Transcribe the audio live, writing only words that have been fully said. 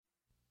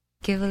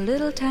Give a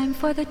little time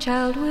for the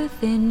child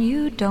within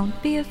you. Don't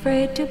be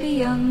afraid to be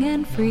young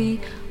and free.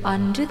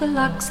 Undo the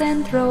locks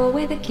and throw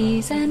away the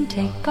keys and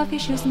take off your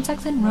shoes and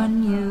socks and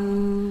run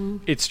you.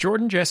 It's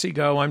Jordan Jesse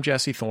Go. I'm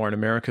Jesse Thorne,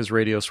 America's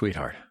radio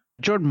sweetheart.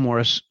 Jordan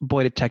Morris,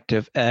 boy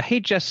detective. Hey,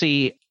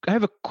 Jesse, I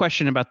have a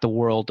question about the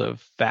world of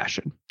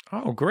fashion.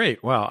 Oh,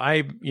 great. Well,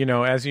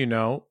 as you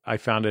know, I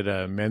founded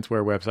a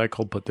menswear website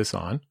called Put This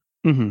On.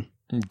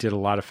 Mm-hmm. Did a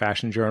lot of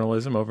fashion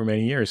journalism over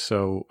many years,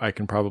 so I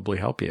can probably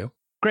help you.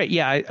 Great.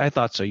 Yeah, I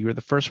thought so. You were the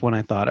first one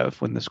I thought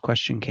of when this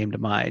question came to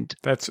mind.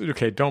 That's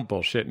okay. Don't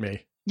bullshit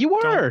me. You were.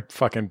 Don't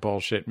fucking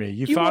bullshit me.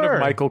 You thought of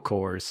Michael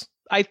Kors.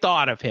 I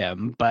thought of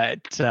him,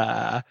 but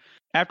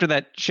after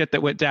that shit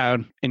that went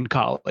down in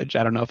college,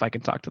 I don't know if I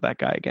can talk to that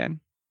guy again.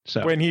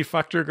 So when he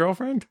fucked your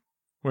girlfriend?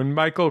 When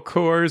Michael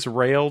Kors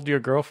railed your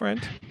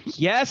girlfriend?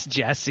 Yes,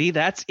 Jesse,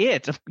 that's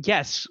it.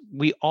 Yes,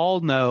 we all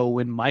know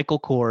when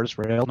Michael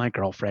Kors railed my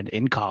girlfriend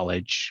in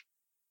college.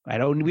 We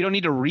don't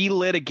need to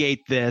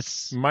relitigate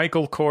this.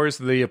 Michael Kors,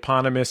 the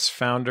eponymous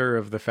founder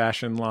of the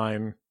fashion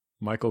line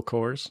Michael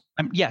Kors?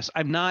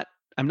 I'm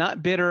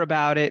not bitter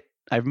about it.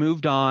 I've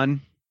moved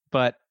on,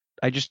 but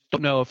I just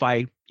don't know if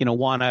I,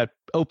 want to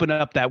open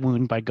up that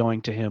wound by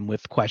going to him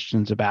with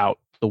questions about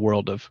the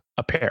world of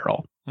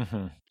apparel.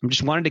 Mm-hmm. I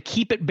just wanted to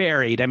keep it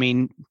buried. I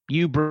mean,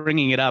 you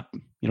bringing it up,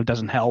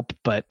 doesn't help,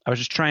 but I was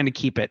just trying to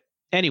keep it.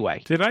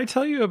 Anyway. Did I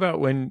tell you about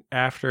when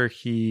after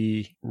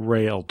he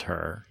railed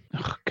her?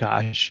 Oh,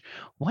 gosh.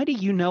 Why do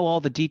you know all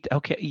the details?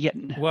 Okay. Yeah.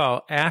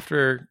 Well,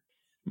 after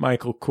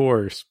Michael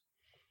Kors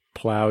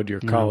plowed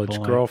your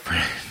college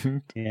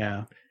girlfriend,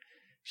 yeah,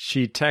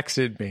 she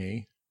texted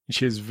me.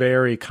 She's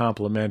very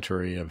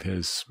complimentary of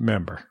his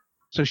member.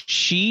 So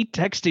she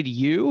texted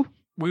you?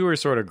 We were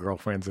sort of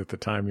girlfriends at the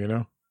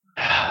time,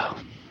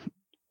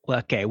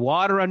 Okay,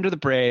 water under the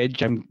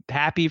bridge. I'm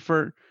happy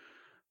for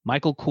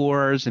Michael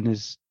Kors and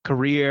his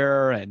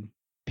career and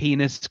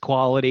penis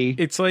quality.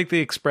 It's like the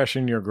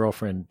expression your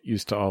girlfriend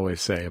used to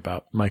always say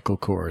about Michael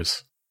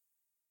Kors.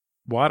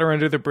 Water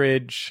under the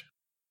bridge,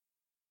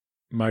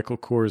 Michael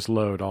Kors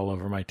load all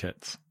over my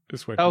tits.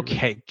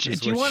 Okay, do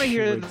you want to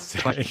hear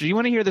this question? Do you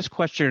want to hear this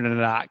question or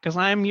not? Because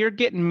you're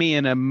getting me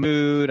in a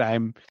mood.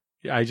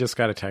 I just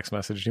got a text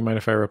message. Do you mind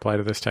if I reply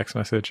to this text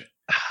message?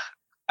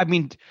 I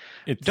mean,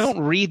 don't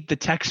read the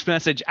text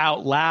message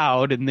out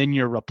loud and then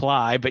your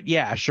reply, but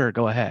yeah, sure,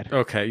 go ahead.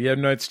 Okay, yeah,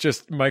 no, it's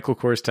just Michael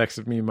Kors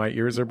texted me, my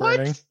ears are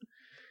burning. What?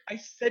 I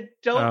said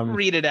don't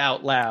read it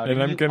out loud.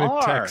 And I'm going to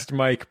text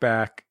Mike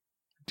back.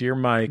 Dear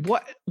Mike.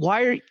 What?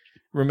 Why are you...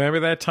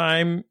 Remember that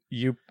time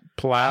you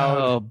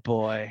plowed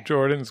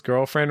Jordan's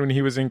girlfriend when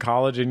he was in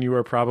college and you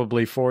were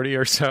probably 40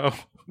 or so?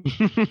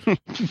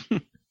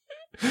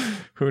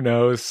 Who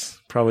knows?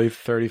 Probably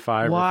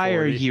 35 or 40. Why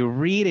are you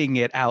reading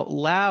it out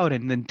loud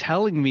and then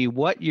telling me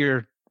what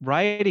you're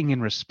writing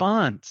in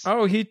response?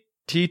 Oh, he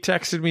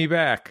texted me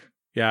back.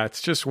 Yeah,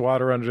 it's just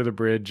water under the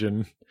bridge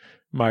and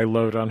my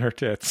load on her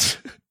tits.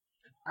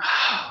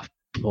 Oh,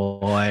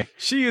 boy.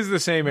 She used the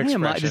same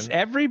expression. Does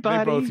everybody?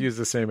 They both use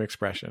the same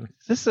expression.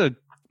 Is this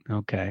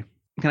okay.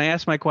 Can I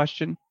ask my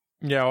question?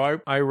 Yeah, well,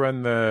 I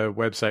run the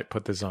website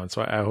Put This On,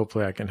 so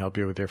hopefully I can help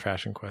you with your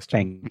fashion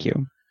question. Thank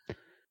you.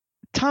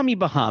 Tommy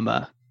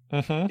Bahama.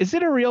 Mm-hmm. Is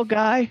it a real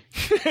guy?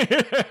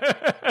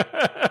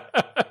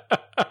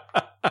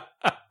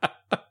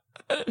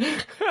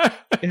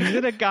 Is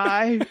it a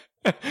guy?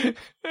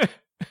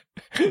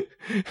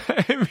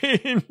 I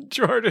mean,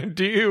 Jordan,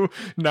 do you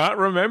not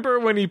remember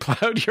when he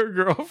plowed your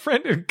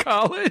girlfriend in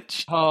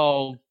college?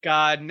 Oh,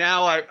 God.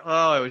 Now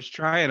I was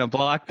trying to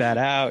block that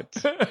out.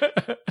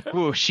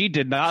 Ooh, she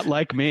did not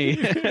like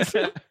me.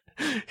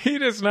 He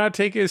does not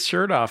take his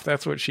shirt off.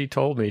 That's what she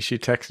told me. She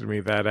texted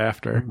me that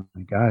after. Oh,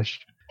 my gosh.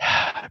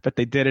 But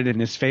they did it in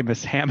his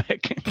famous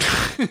hammock.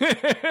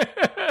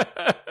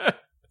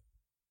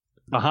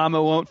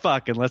 Bahama won't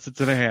fuck unless it's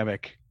in a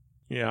hammock.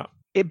 Yeah.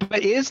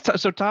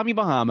 So Tommy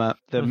Bahama,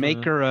 the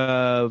maker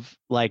of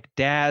like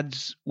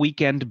Dad's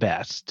Weekend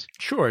Best.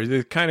 Sure.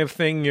 The kind of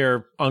thing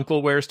your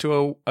uncle wears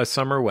to a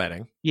summer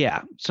wedding.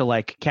 Yeah. So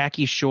like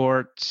khaki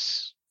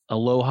shorts,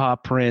 aloha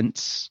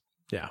prints.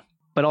 Yeah.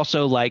 But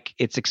also like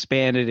it's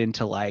expanded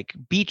into like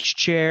beach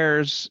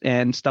chairs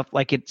and stuff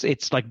like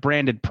it's like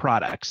branded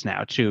products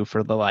now too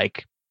for the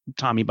like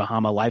Tommy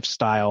Bahama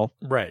lifestyle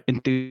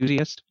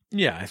enthusiast.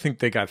 Yeah, I think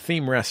they got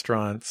theme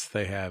restaurants.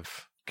 They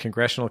have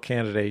congressional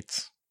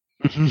candidates.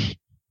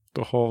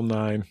 The whole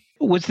nine.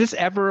 Was this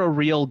ever a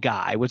real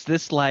guy? Was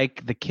this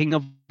like the king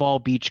of all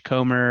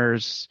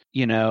beachcombers,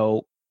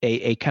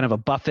 a kind of a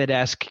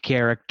Buffett-esque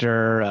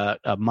character,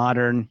 a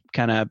modern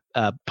kind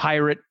of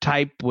pirate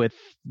type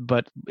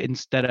but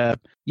instead of,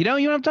 you know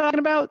what I'm talking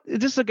about?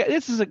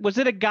 Was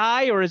it a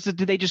guy or did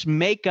they just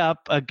make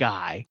up a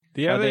guy?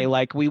 Are they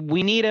like,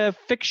 we need a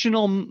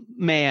fictional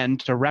man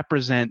to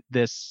represent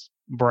this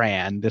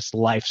brand, this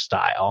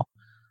lifestyle?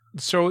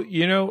 So,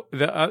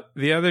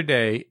 the other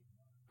day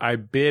I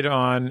bid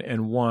on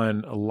and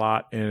won a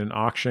lot in an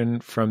auction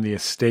from the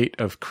estate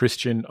of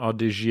Christian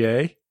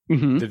Audigier,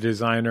 the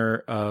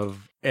designer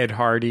of Ed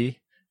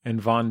Hardy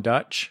and Von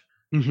Dutch,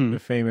 the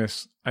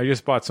famous I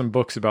just bought some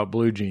books about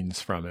blue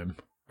jeans from him,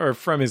 or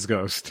from his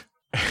ghost.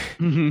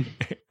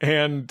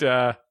 And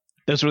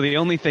those were the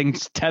only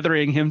things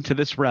tethering him to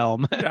this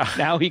realm.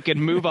 Now he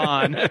can move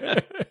on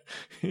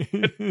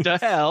to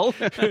hell.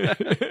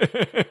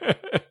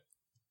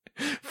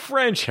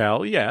 French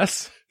hell,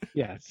 yes.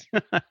 Yes.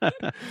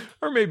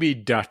 Or maybe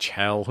Dutch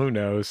hell, who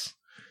knows?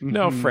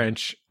 No,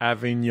 French,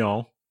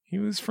 Avignon. He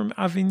was from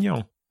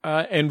Avignon.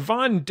 And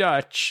Von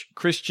Dutch,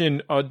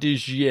 Christian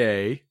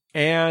Audigier,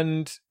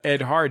 and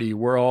Ed Hardy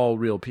were all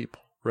real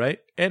people, right?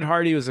 Ed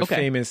Hardy was a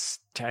famous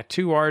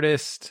tattoo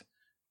artist.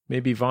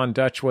 Maybe Von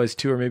Dutch was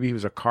too, or maybe he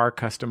was a car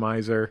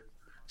customizer,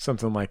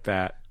 something like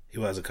that. He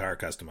was a car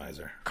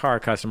customizer.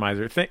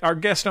 Our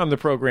guest on the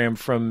program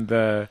from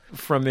the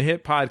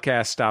hit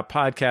podcast Stop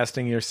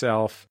Podcasting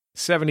Yourself,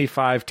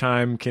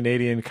 75-time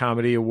Canadian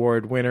Comedy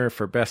Award winner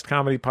for Best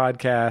Comedy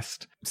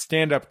Podcast,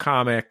 stand-up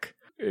comic,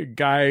 a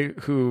guy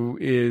who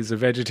is a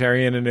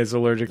vegetarian and is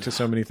allergic to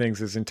so many things.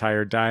 His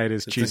entire diet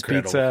is cheese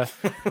pizza.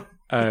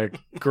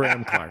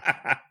 Graham Clark.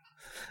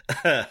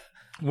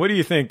 What do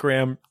you think,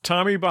 Graham?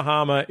 Tommy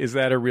Bahama, is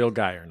that a real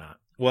guy or not?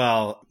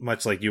 Well,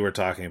 much like you were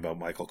talking about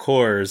Michael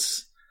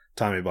Kors,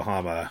 Tommy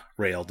Bahama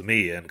railed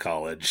me in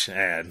college,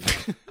 and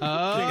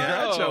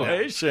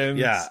congratulations.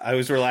 Yeah, I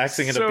was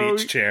relaxing in a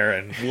beach chair,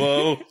 and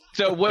whoa.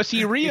 So was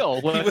he real?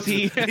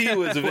 He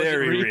was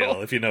very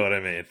real, if you know what I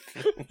mean.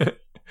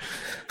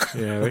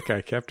 Yeah, that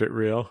guy kept it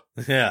real.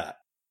 Yeah.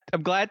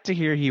 I'm glad to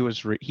hear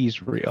he's real.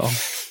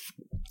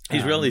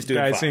 He's really doing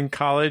guys fine. In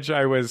college.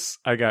 I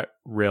got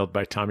railed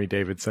by Tommy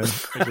Davidson.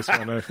 I just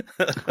want to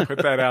put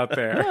that out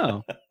there.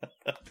 Oh.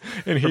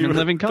 And he was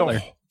Living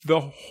Color.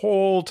 The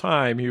whole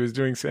time he was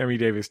doing Sammy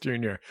Davis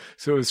Jr.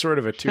 So it was sort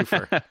of a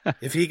twofer.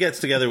 If he gets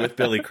together with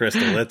Billy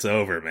Crystal, it's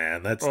over,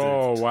 man.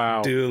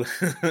 Wow. Dude.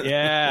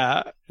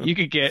 Yeah, you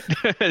could get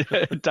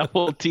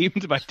double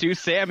teamed by two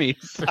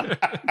Sammys.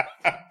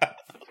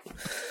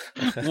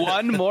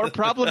 One more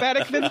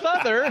problematic than the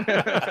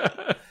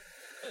other.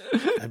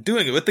 I'm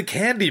doing it with the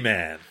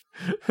Candyman.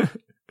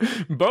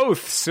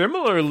 Both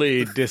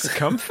similarly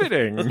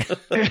discomfiting.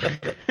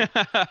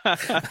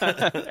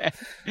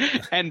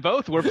 And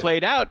both were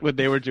played out when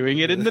they were doing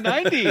it in the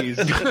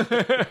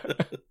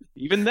 90s.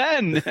 Even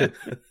then.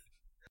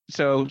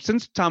 So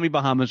since Tommy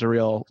Bahama's a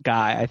real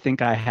guy, I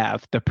think I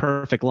have the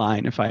perfect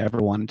line if I ever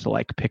wanted to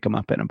like pick him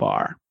up in a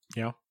bar.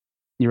 Yeah.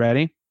 You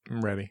ready?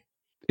 I'm ready.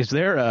 Is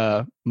there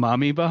a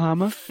Mommy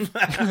Bahama? Does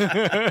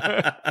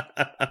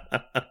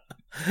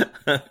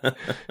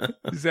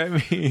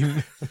that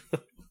mean...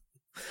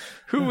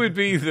 Who would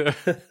be the...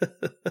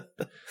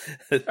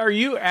 Are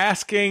you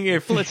asking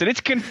if... Listen,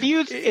 it's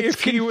confusing. It's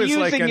he was confusing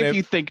like if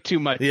you think too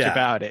much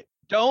about it.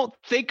 Don't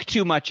think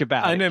too much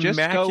about it. An Just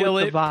immaculate go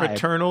with the vibe.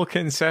 paternal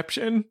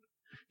conception?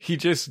 He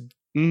just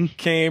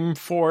came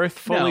forth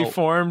fully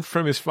formed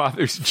from his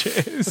father's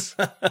jizz?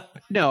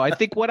 No, I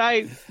think what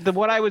I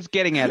was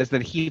getting at is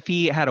that if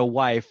he had a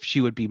wife,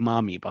 she would be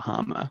Mommy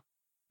Bahama.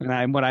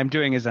 And what I'm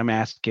doing is I'm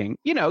asking,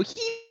 he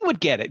would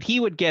get it. He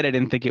would get it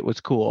and think it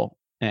was cool.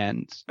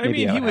 And I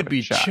mean, he would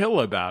be chill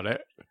about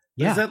it.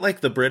 Yeah. Is that like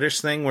the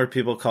British thing where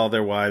people call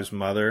their wives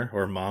mother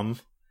or mum?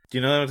 Do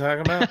you know what I'm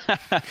talking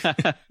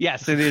about?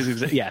 Yes, it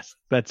is. Yes,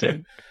 that's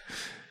it.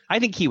 I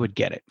think he would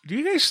get it. Do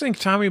you guys think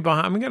Tommy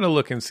Bahama... I'm going to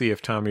look and see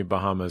if Tommy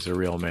Bahama is a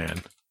real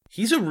man.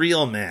 He's a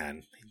real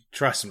man.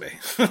 Trust me.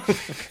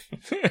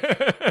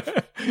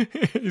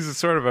 He's a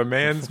sort of a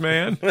man's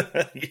man.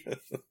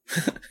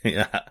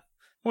 Yeah.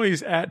 Well,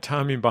 he's at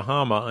Tommy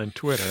Bahama on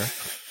Twitter.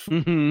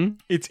 Mm-hmm.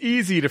 It's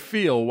easy to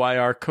feel why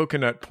our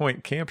Coconut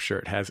Point camp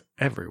shirt has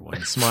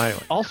everyone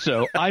smiling.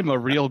 Also, I'm a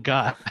real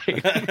guy.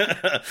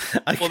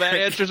 Well, that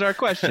answers our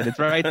question. It's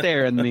right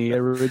there in the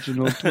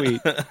original tweet.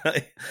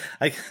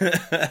 I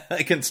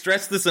can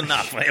stress this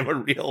enough. I am a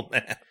real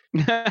man.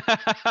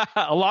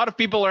 A lot of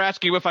people are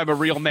asking if I'm a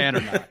real man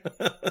or not.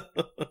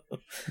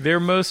 Their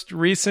most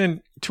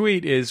recent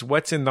tweet is,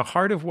 "What's in the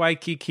heart of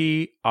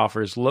Waikiki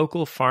offers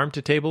local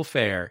farm-to-table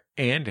fare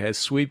and has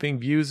sweeping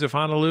views of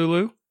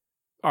Honolulu.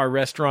 Our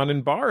restaurant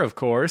and bar, of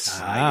course."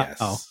 Yes.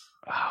 Oh,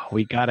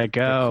 we gotta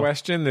go. The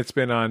question that's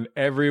been on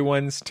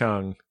everyone's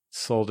tongue.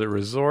 Sold at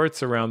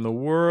resorts around the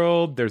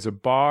world. There's a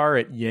bar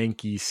at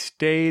Yankee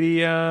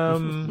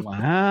Stadium.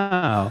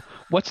 Wow.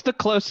 What's the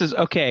closest?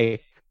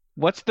 Okay.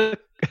 What's the...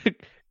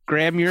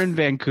 Graham, you're in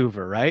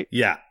Vancouver, right?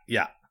 Yeah.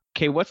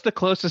 Okay, what's the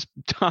closest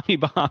Tommy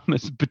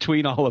Bahamas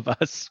between all of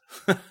us?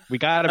 We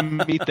gotta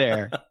meet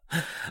there.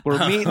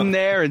 We're meeting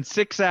there in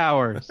 6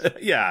 hours.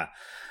 Yeah.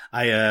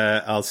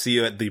 I'll see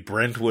you at the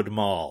Brentwood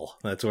Mall.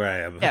 That's where I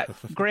am. Yeah,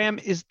 Graham,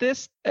 is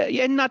this?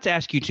 And not to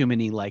ask you too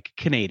many like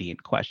Canadian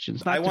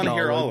questions. I want to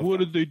hear all of what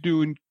them. did they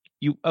do? In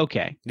you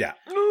okay? Yeah.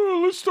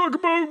 Let's talk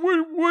about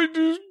what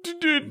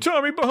did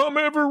Tommy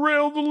Bahama ever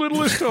rail the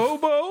littlest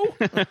hobo?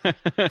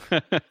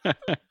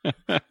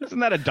 Isn't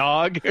that a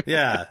dog?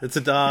 Yeah, it's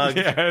a dog.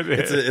 Yeah, it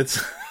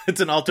is. It's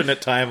an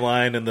alternate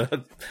timeline in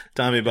the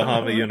Tommy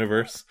Bahama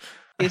universe.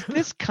 Is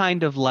this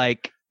kind of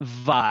like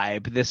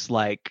vibe? This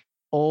like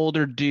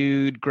older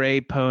dude,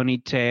 gray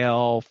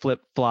ponytail,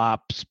 flip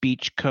flops,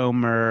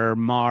 beachcomber,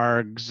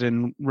 margs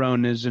and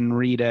Ronas and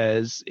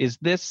Ritas. Is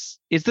this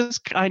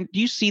kind? Do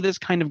you see this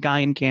kind of guy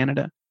in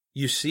Canada?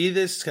 You see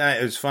this guy.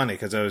 It was funny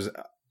because I was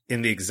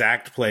in the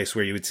exact place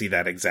where you would see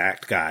that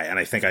exact guy, and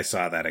I think I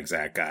saw that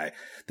exact guy.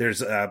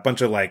 There's a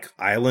bunch of like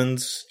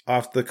islands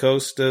off the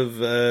coast of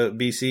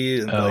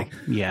BC,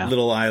 and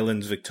little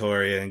islands,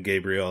 Victoria and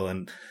Gabriel,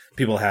 and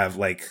people have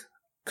like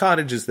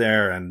cottages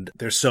there, and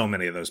there's so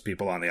many of those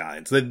people on the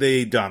islands.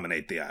 They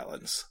dominate the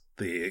islands.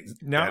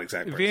 Now,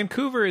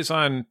 Vancouver is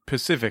on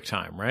Pacific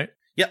time, right?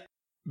 Yep.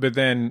 But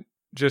then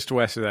just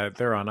west of that,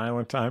 they're on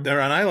island time.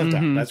 They're on island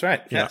time. That's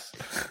right. Yeah. Yes.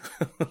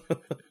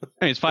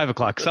 I mean, it's 5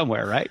 o'clock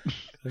somewhere, right?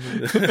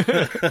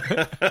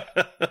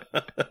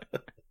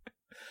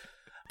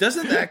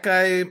 Doesn't that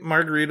guy,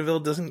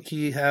 Margaritaville, doesn't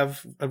he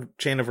have a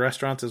chain of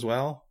restaurants as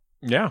well?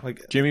 Yeah.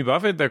 Like Jimmy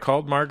Buffett, they're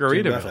called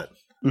Margaritaville.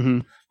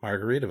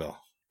 Margaritaville.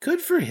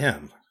 Good for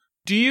him.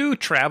 Do you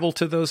travel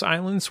to those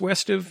islands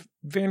west of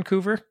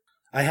Vancouver?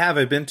 I have.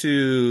 I've been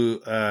to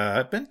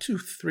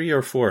 3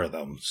 or 4 of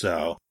them.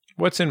 So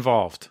what's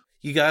involved?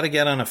 You got to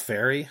get on a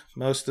ferry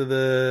most of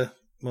the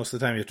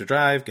time. You have to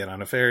drive, get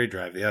on a ferry,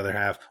 drive the other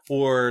half,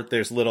 or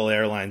there's little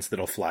airlines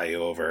that'll fly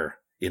you over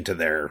into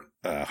their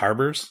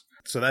harbors.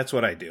 So that's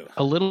what I do.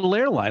 A little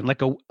airline,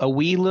 like a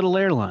wee little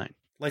airline.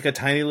 Like a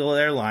tiny little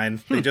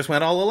airline. They just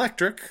went all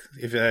electric.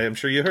 I'm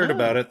sure you heard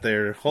about it.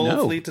 Their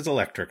whole fleet is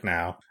electric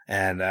now.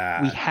 And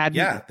we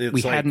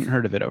hadn't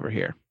heard of it over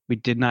here. We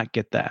did not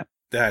get that.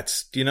 Do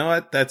you know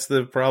what? That's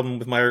the problem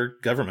with my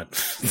government.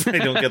 They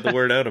don't get the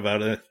word out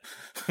about it.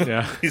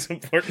 Yeah. These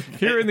important things.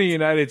 Here in the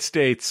United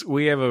States,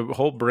 we have a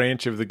whole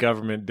branch of the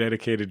government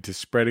dedicated to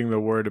spreading the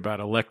word about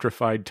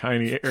electrified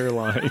tiny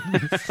airlines.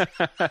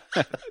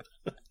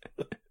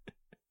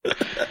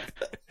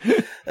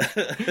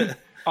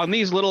 On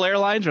these little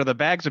airlines, are the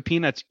bags of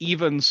peanuts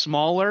even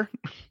smaller?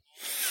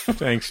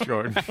 Thanks,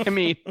 Jordan. I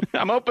mean,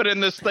 I'm opening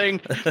this thing.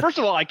 First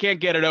of all, I can't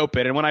get it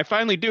open, and when I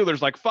finally do,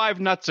 there's like 5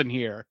 nuts in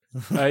here.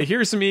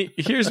 Here's me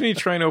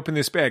trying to open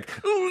this bag.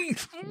 3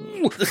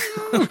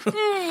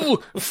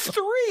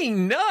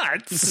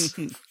 nuts.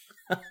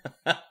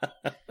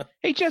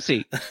 Hey,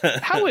 Jesse,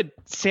 how would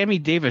Sammy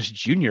Davis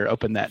Jr.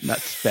 open that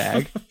nuts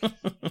bag?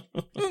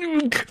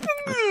 3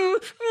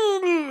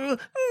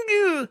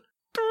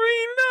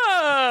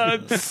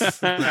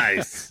 nuts.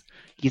 Nice.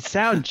 You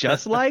sound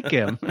just like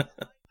him.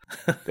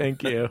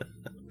 Thank you.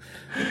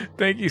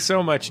 Thank you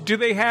so much. Do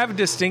they have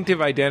distinctive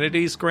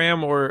identities,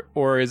 Graham,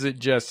 or is it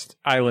just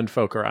island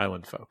folk or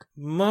island folk?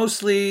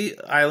 Mostly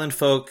island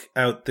folk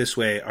out this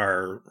way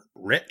are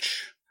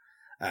rich,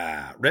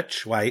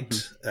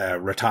 white,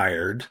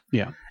 retired.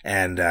 Yeah.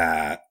 And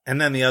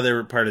then the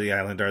other part of the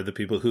island are the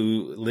people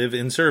who live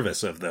in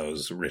service of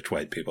those rich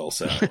white people.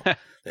 So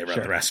they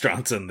run the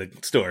restaurants and the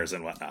stores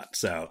and whatnot.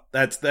 So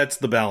that's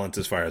the balance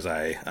as far as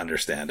I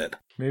understand it.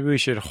 Maybe we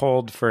should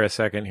hold for a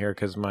second here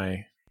because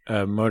my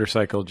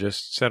motorcycle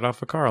just set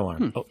off a car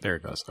alarm. Oh, there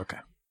it goes. Okay.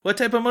 What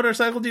type of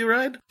motorcycle do you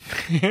ride?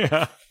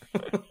 Yeah.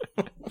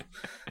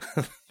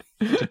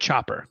 It's a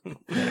chopper.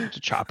 It's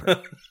a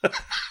chopper.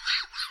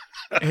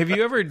 Have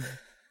you ever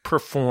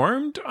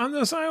performed on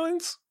those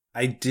islands?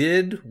 I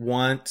did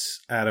once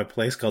at a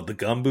place called the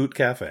Gumboot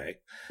Cafe.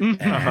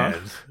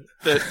 And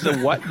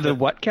The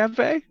what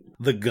cafe?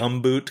 The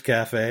Gumboot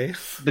Cafe.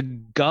 The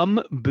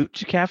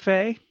Gumboot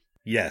Cafe?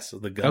 Yes,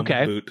 the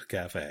Gumboot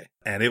Cafe.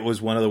 And it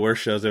was one of the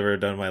worst shows I've ever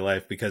done in my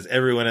life because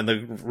everyone in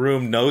the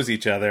room knows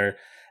each other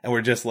and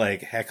we're just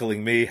like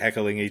heckling me,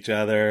 heckling each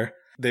other.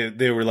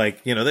 They were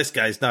like, this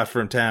guy's not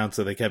from town,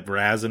 so they kept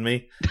razzing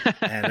me.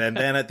 And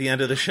then at the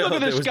end of the show, look at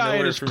there this was guy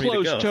in nowhere his for me to go.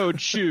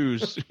 closed-toed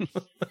shoes.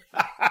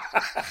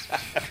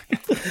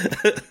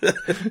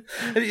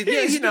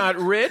 He's not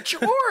rich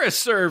or a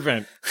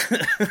servant.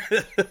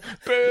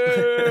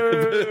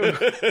 Boo!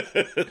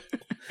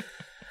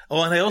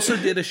 Oh, and I also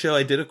did a show.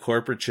 I did a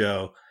corporate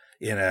show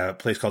in a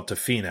place called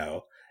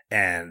Tofino,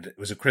 and it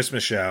was a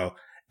Christmas show.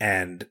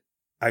 And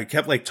I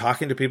kept like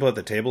talking to people at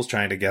the tables,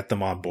 trying to get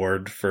them on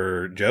board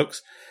for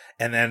jokes.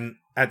 And then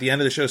at the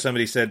end of the show,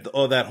 somebody said,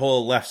 "Oh, that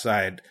whole left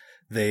side,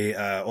 they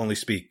only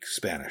speak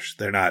Spanish.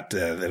 They're not.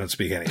 They don't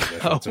speak any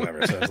English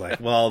whatsoever." So I was like,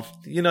 "Well,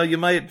 you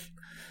might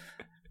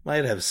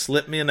have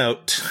slipped me a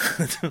note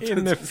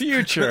in the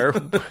future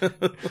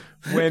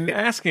when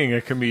asking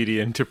a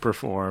comedian to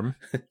perform."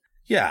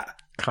 Yeah.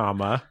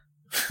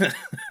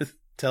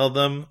 Tell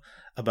them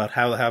about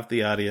how half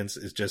the audience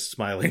is just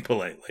smiling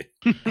politely.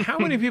 How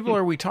many people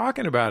are we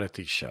talking about at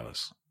these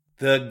shows?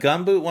 The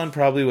Gumboot one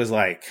probably was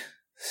like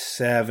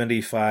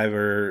 75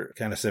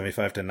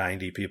 to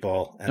 90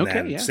 people. And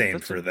then same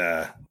for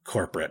the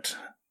corporate.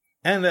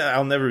 And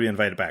I'll never be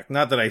invited back.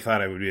 Not that I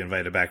thought I would be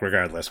invited back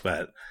regardless,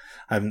 but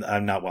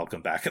I'm not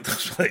welcome back at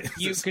those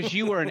places. Because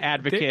you were an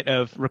advocate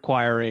of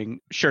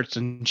requiring shirts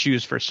and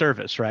shoes for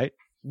service, right?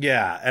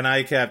 Yeah, and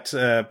I kept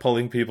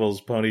pulling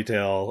people's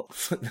ponytail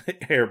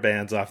hair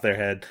bands off their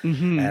head,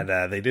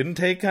 and they didn't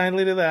take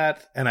kindly to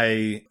that. And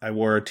I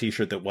wore a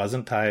T-shirt that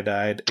wasn't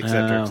tie-dyed, et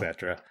cetera, et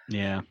cetera.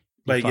 Yeah.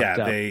 But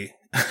yeah,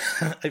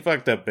 I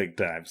fucked up big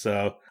time.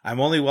 So I'm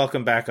only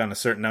welcome back on a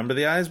certain number of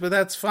the islands, but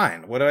that's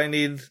fine. What do I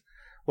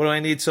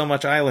need so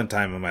much island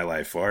time in my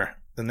life for?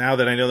 And now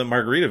that I know that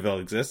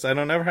Margaritaville exists, I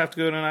don't ever have to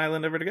go to an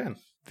island ever again.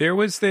 There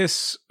was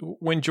this,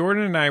 when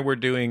Jordan and I were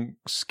doing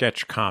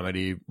sketch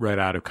comedy right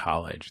out of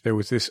college, there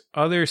was this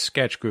other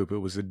sketch group. It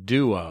was a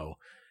duo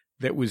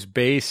that was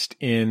based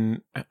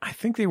in, I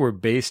think they were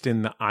based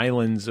in the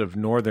islands of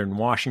northern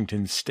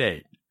Washington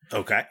state.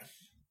 Okay.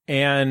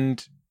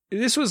 And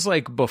this was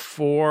like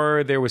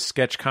before there was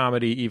sketch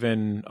comedy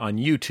even on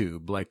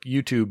YouTube. Like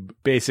YouTube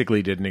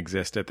basically didn't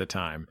exist at the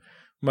time,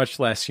 much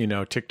less,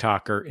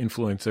 TikTok or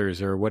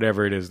influencers or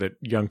whatever it is that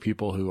young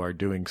people who are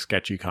doing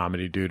sketchy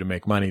comedy do to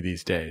make money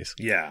these days.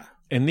 Yeah.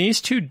 And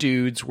these two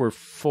dudes were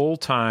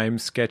full-time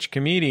sketch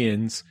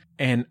comedians,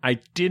 and I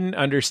didn't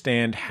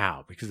understand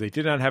how, because they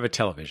did not have a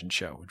television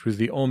show, which was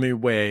the only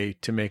way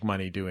to make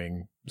money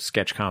doing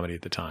sketch comedy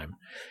at the time.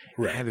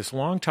 Right. I had this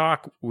long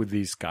talk with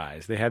these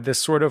guys. They had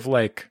this sort of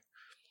like,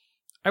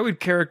 I would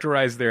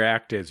characterize their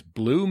act as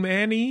Blue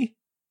Man-y.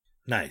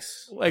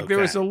 Nice. Like there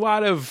was a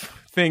lot of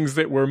things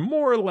that were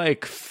more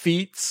like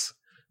feats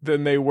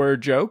than they were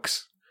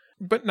jokes,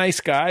 but nice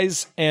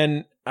guys.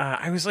 And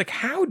I was like,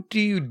 how do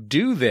you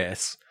do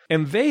this?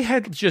 And they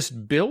had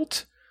just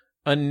built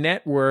a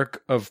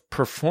network of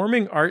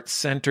performing arts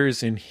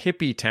centers in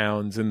hippie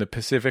towns in the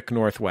Pacific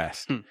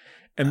Northwest.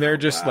 And they're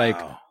just like,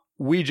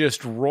 we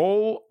just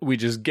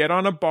get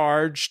on a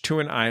barge to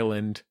an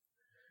island.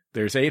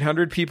 There's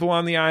 800 people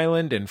on the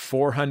island, and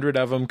 400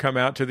 of them come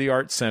out to the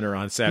Arts Center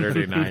on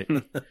Saturday night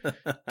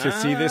to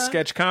see this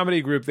sketch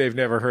comedy group they've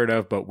never heard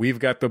of, but we've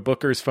got the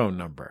booker's phone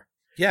number.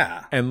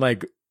 Yeah. And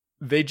like,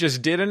 they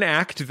just did an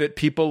act that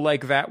people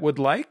like that would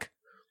like.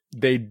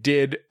 They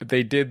did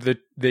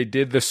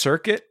the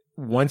circuit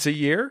once a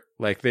year.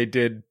 Like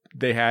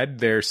they had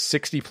their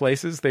 60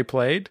 places they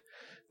played.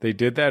 They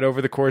did that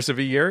over the course of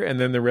a year, and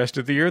then the rest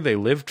of the year they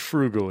lived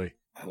frugally.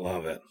 I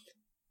love it.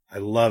 I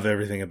love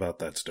everything about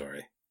that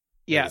story.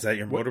 Yeah. Is that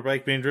your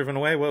motorbike being driven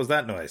away? What was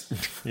that noise?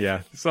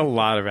 Yeah, there's a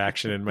lot of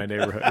action in my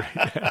neighborhood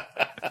right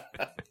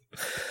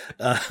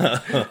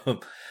now.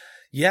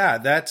 Yeah,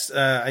 that's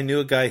I knew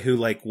a guy who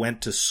like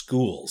went to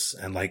schools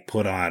and like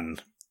put on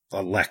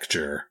a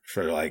lecture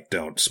for like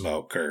don't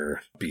smoke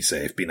or be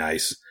safe, be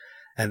nice.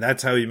 And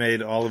that's how he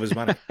made all of his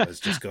money,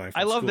 was just going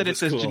from I love school that to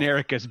it's as school.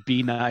 generic as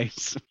be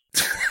nice.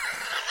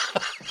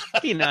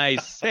 Be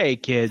nice. Hey,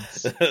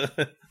 kids.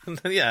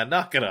 Yeah,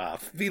 knock it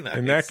off. Be nice.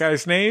 And that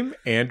guy's name,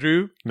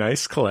 Andrew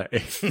Nice Clay.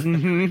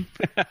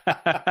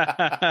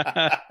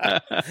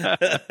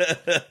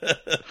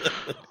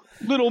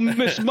 Little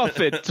Miss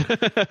Muffet.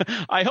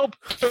 I helped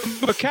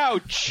from a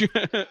couch.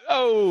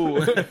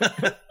 Oh.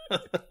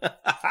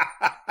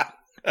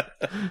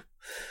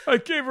 I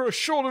gave her a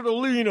shoulder to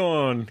lean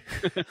on.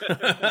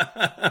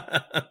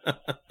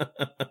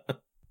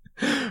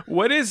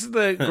 What is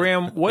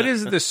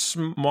the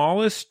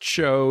smallest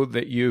show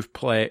that you've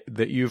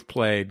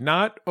played,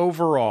 not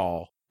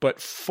overall,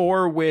 but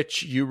for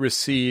which you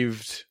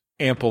received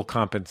ample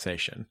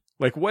compensation?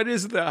 Like, what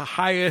is the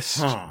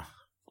highest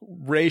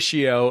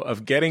ratio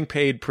of getting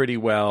paid pretty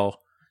well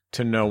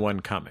to no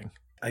one coming?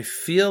 I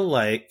feel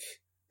like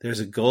there's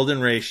a golden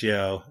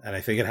ratio, and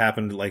I think it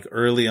happened like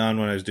early on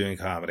when I was doing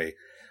comedy,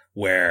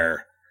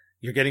 where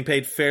you're getting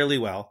paid fairly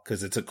well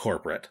because it's a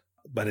corporate.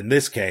 But in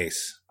this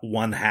case,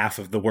 one half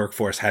of the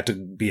workforce had to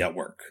be at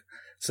work.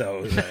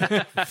 So, so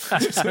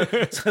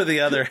the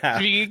other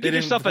half. You get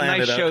yourself a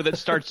nice show that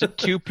starts at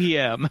 2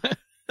 p.m.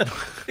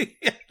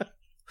 Yeah.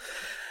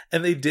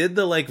 And they did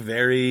the like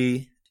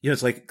very,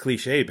 it's like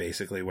cliche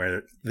basically,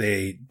 where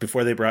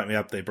before they brought me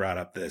up, they brought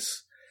up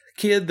this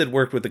kid that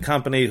worked with the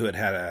company who had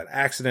an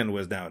accident and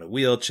was now in a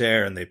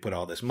wheelchair, and they put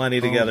all this money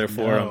together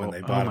for him, and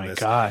they bought him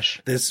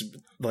this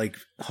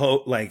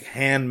like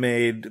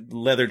handmade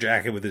leather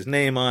jacket with his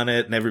name on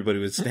it, and everybody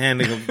was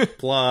standing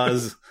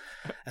applause.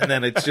 And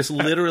then it's just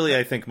literally,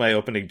 I think my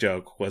opening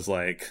joke was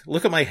like,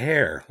 look at my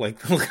hair.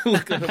 Like,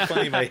 look at how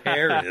funny my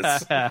hair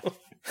is.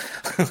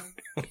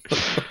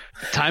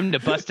 Time to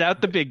bust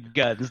out the big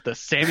guns, the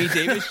Sammy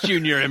Davis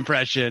Jr.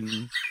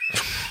 impression.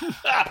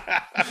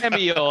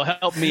 Sammy will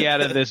help me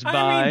out of this bind.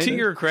 I mean, to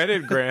your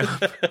credit, Graham,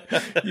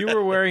 you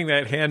were wearing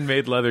that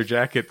handmade leather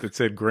jacket that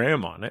said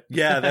Graham on it.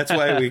 Yeah, that's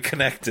why we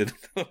connected.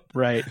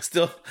 Right.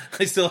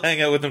 I still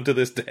hang out with him to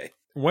this day.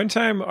 One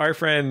time, our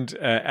friend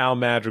Al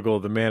Madrigal,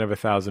 the man of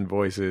 1,000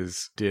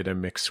 voices, did a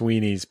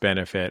McSweeney's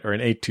benefit, or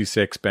an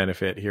 826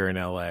 benefit here in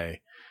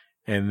L.A.,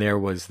 and there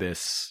was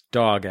this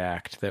dog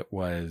act that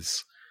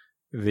was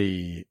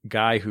the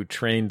guy who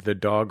trained the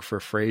dog for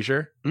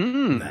Frasier.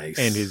 Nice.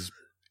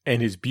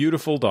 And his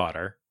beautiful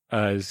daughter.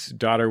 His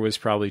daughter was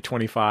probably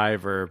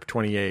 25 or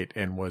 28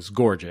 and was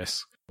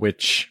gorgeous,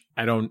 which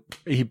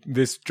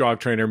this dog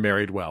trainer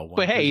married well.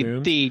 But hey,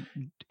 the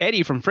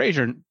Eddie from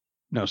Frasier,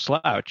 no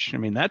slouch. I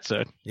mean, that's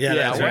a... Yeah,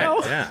 that's well,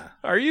 right. Yeah.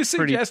 Are you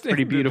suggesting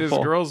pretty that beautiful.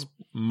 this girl's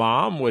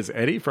mom was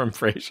Eddie from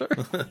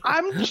Frasier?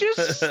 I'm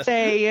just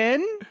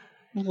saying,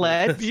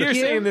 You're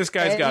saying this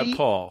guy's got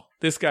pull.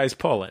 This guy's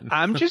pulling.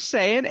 I'm just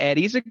saying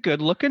Eddie's a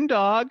good-looking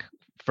dog.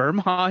 firm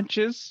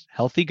haunches,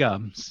 healthy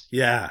gums.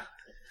 Yeah.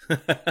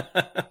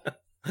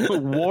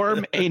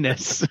 Warm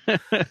anus.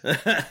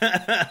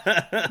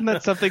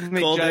 That's something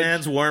they Cold judge.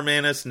 hands, warm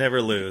anus, never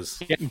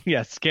lose.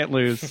 Yes, can't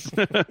lose.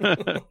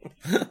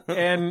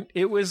 And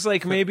it was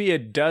like maybe a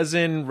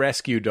dozen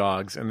rescue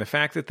dogs, and the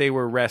fact that they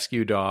were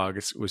rescue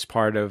dogs was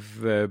part of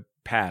the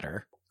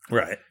patter.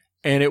 Right.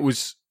 And it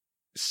was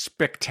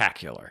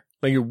spectacular.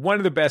 Like one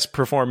of the best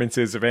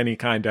performances of any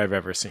kind I've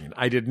ever seen.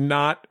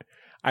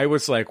 I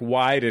was like,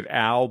 why did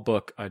Al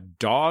book a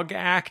dog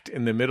act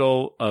in the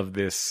middle of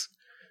this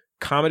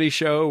comedy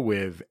show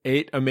with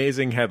 8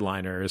 amazing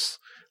headliners,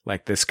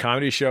 like this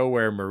comedy show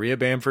where Maria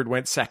Bamford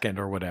went second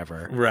or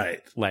whatever.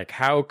 Right. Like,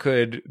 how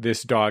could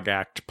this dog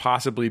act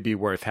possibly be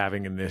worth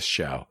having in this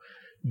show?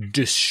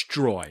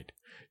 Destroyed.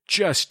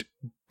 Just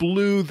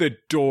blew the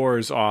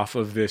doors off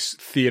of this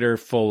theater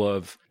full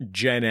of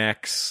Gen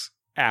X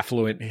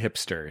affluent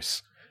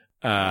hipsters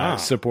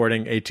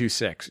supporting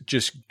 826.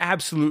 Just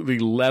absolutely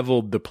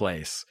leveled the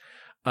place.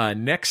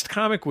 Next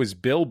comic was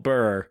Bill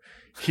Burr.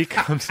 He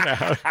comes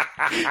out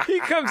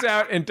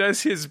and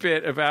does his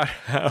bit about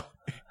how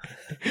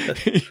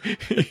if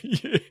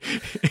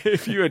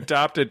you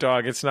adopt a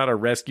dog, it's not a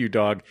rescue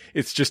dog,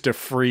 it's just a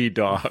free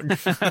dog.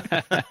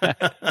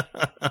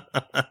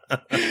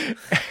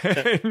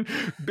 And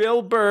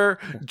Bill Burr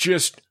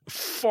just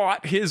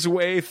fought his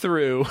way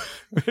through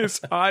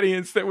this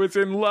audience that was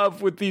in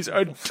love with these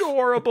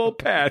adorable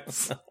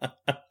pets.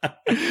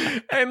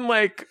 And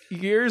like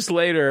years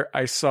later,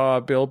 I saw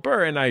Bill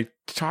Burr and I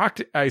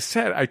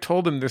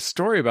told him this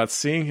story about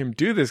seeing him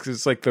do this because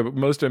it's like the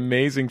most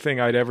amazing thing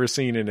I'd ever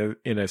seen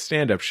in a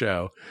stand-up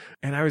show.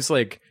 And I was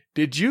like,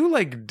 did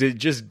you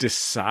just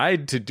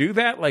decide to do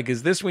that? Like,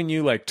 is this when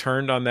you like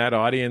turned on that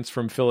audience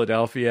from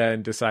Philadelphia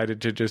and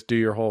decided to just do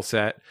your whole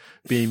set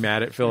being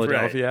mad at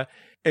Philadelphia? Right.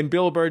 And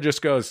Bill Burr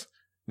just goes,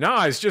 no,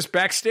 I was just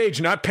backstage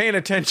not paying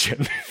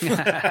attention.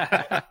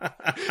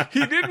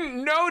 He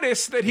didn't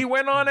notice that he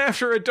went on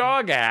after a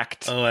dog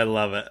act. Oh, I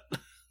love it.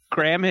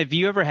 Graham, have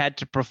you ever had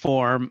to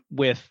perform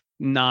with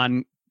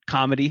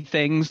non-comedy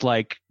things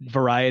like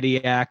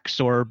variety acts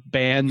or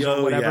bands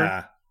or whatever?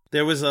 Yeah.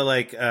 There was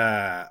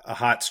a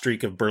hot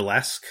streak of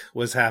burlesque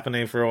was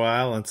happening for a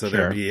while. And so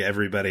there'd be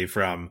everybody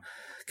from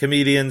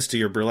comedians to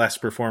your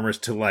burlesque performers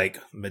to like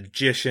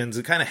magicians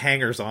and kind of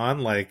hangers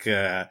on, like,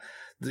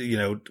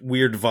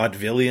 weird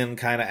vaudevillian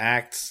kind of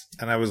acts.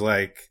 And I was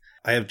like,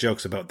 I have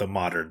jokes about the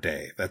modern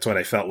day. That's what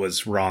I felt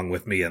was wrong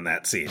with me in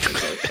that scene.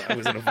 I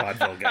wasn't a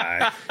vaudeville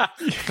guy.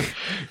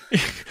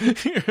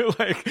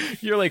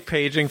 You're like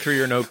paging through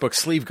your notebook.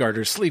 Sleeve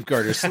garters.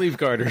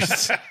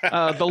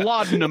 The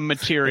laudanum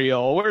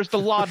material. Where's the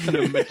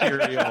laudanum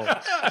material?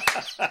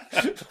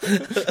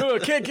 Oh,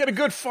 can't get a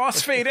good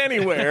phosphate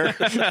anywhere.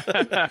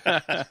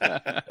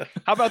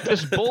 How about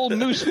this bull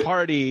moose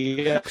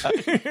party?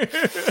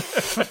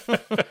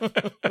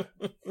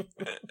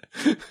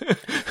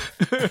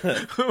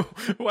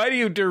 Why do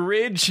you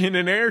dirige in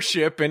an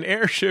airship and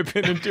airship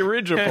in a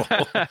dirigible?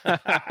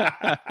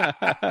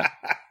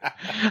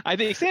 I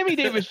think Sammy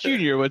Davis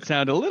Jr. would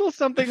sound a little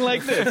something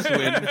like this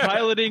when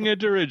piloting a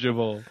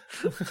dirigible.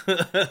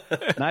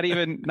 Not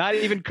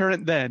even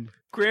current then.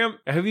 Graham,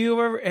 have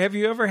you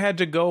ever had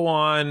to go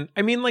on?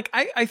 I mean, like,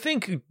 I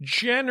think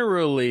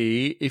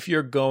generally, if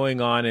you're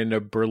going on in a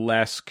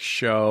burlesque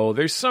show,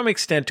 there's some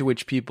extent to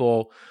which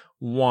people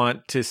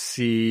want to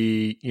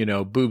see,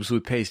 boobs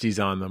with pasties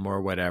on them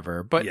or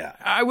whatever. But yeah.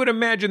 I would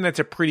imagine that's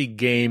a pretty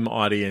game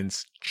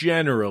audience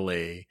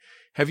generally.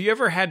 Have you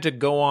ever had to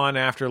go on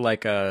after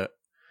like an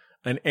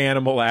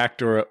animal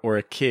act or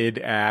a kid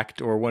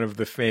act or one of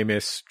the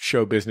famous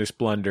show business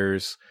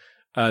blunders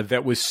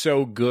that was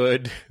so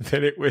good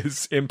that it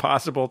was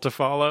impossible to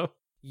follow?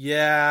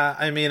 Yeah,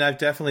 I mean, I've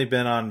definitely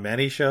been on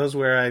many shows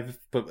where I've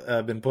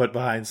been put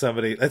behind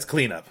somebody. That's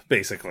cleanup,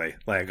 basically.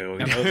 Like,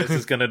 this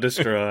is going to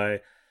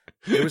destroy.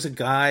 There was a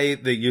guy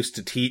that used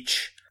to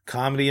teach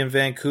comedy in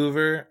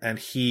Vancouver, and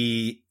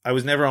I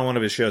was never on one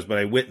of his shows, but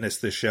I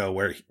witnessed this show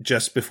where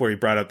just before he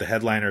brought out the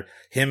headliner,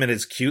 him and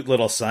his cute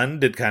little son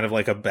did kind of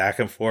like a back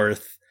and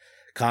forth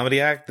comedy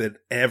act that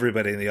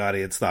everybody in the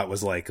audience thought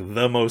was like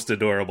the most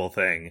adorable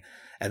thing.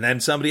 And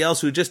then somebody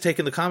else who had just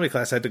taken the comedy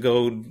class had to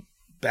go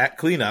back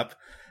clean up,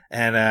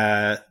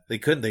 and they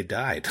couldn't. They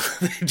died.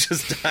 They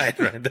just died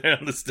right there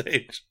on the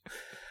stage.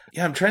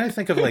 Yeah, I'm trying to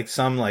think of like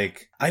some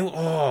like I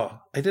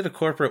did a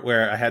corporate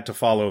where I had to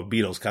follow a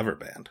Beatles cover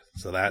band,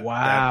 so that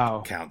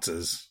counts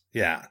as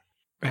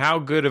How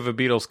good of a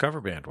Beatles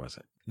cover band was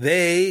it?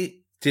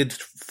 They did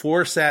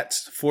 4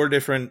 sets, 4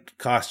 different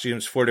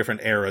costumes, 4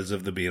 different eras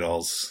of the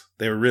Beatles.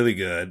 They were really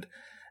good,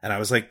 and I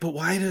was like, but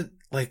why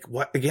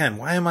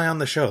am I on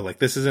the show? Like,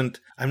 this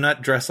isn't. I'm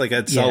not dressed like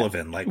Ed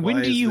Sullivan. Like,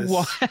 when do you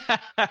want?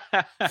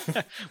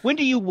 When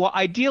do you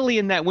ideally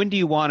in that? When do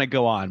you want to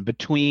go on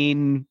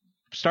between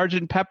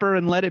Sgt. Pepper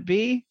and Let It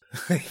Be?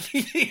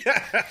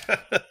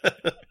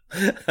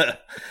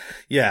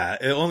 Yeah,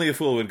 only a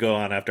fool would go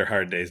on after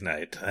Hard Day's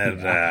Night.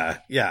 And I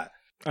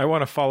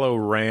want to follow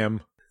Ram.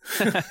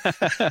 That's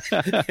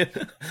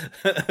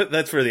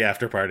for the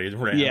after party.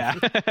 Ram. Yeah.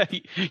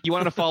 You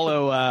want to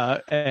follow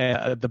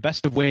the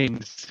best of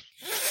Wings.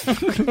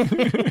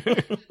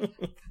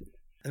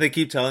 And they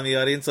keep telling the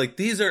audience, like,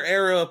 these are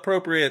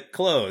era-appropriate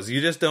clothes. You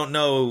just don't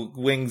know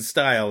Wings'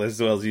 style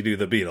as well as you do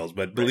the Beatles.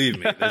 But believe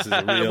me, this is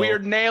a real... We're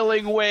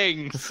nailing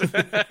Wings.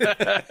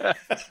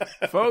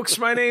 Folks,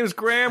 my name's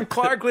Graham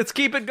Clark. Let's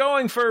keep it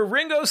going for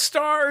Ringo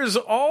Starr's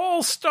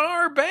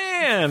All-Star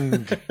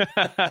Band.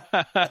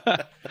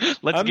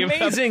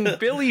 Amazing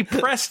Billy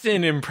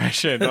Preston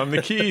impression on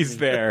the keys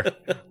there.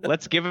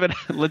 Let's give it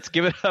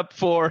up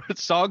for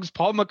songs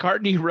Paul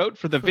McCartney wrote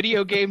for the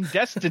video game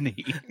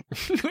Destiny.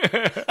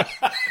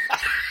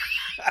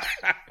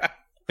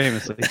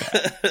 Famously.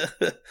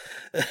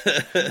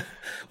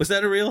 Was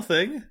that a real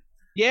thing?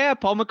 Yeah,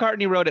 Paul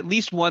McCartney wrote at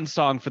least one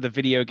song for the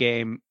video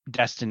game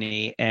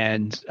Destiny,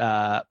 and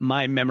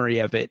my memory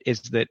of it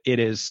is that it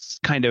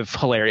is kind of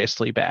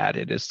hilariously bad.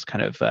 It is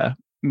kind of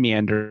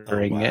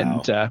meandering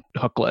and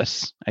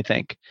hookless, I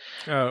think.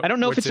 I don't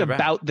know if it's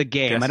about the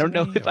game.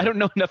 Destiny, I don't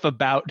know enough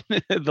about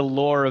the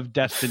lore of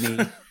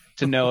Destiny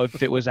to know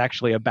if it was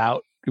actually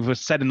about, it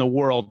was set in the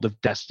world of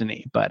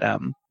Destiny, but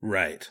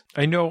right.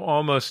 I know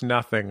almost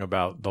nothing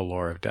about the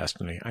lore of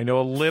Destiny. I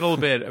know a little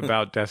bit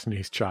about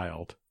Destiny's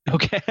Child.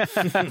 Okay.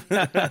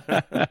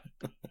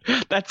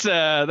 That's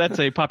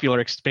a popular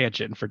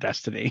expansion for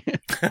Destiny.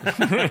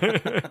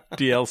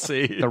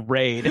 DLC. The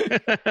raid.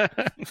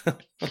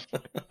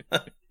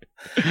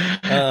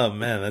 Oh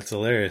man, that's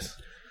hilarious.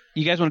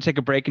 You guys want to take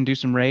a break and do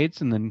some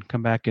raids and then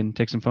come back and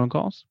take some phone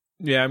calls?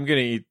 Yeah, I'm going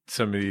to eat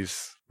some of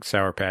these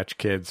Sour Patch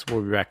Kids.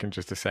 We'll be back in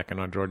just a second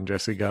on Jordan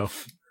Jesse Go.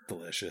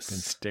 Delicious. Been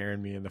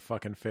staring me in the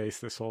fucking face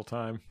this whole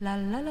time. La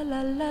la la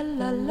la la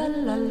la la la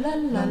la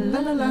la la.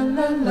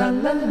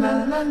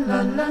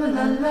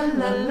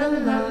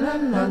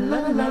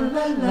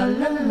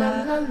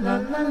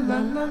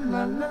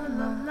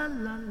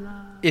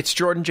 It's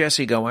Jordan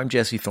Jesse Go. I'm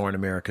Jesse Thorne,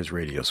 America's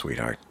radio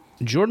sweetheart.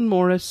 Jordan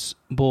Morris,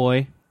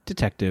 boy,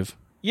 detective.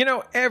 You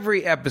know,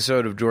 every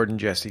episode of Jordan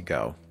Jesse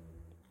Go,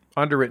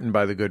 underwritten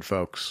by the good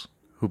folks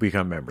who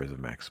become members of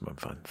Maximum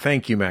Fun.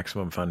 Thank you,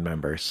 Maximum Fun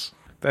members.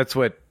 That's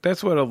what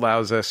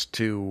allows us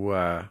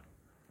to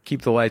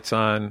keep the lights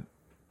on.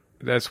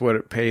 That's what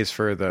it pays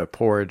for the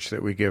porridge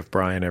that we give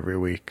Brian every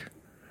week.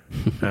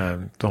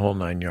 The whole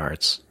 9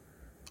 yards.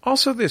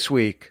 Also this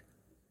week,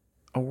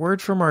 a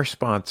word from our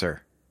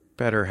sponsor,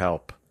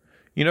 BetterHelp.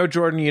 You know,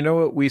 Jordan, you know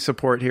what we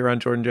support here on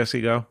Jordan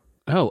Jesse Go?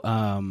 Oh,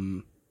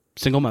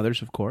 single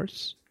mothers, of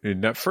course.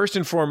 Now, first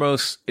and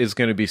foremost is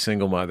going to be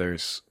single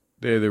mothers.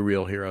 They're the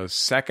real heroes.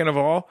 Second of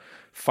all,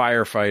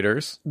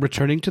 firefighters.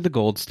 Returning to the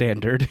gold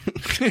standard.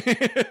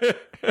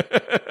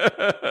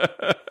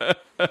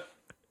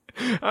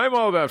 I'm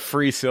all about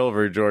free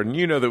silver, Jordan.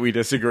 You know that we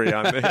disagree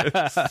on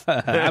this.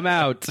 I'm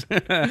out.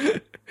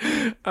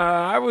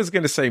 I was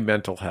going to say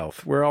mental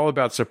health. We're all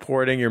about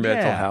supporting your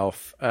mental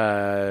health.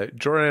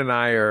 Jordan and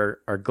I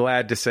are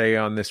glad to say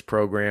on this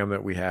program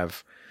that we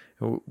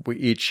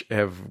each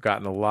have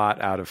gotten a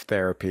lot out of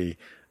therapy.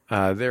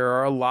 There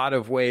are a lot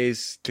of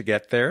ways to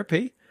get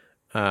therapy.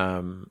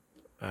 You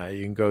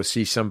can go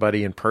see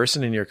somebody in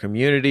person in your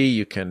community.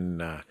 You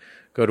can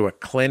go to a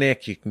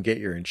clinic. You can get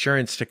your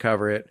insurance to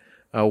cover it.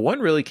 One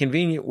really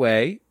convenient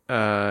way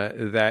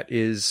that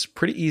is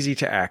pretty easy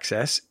to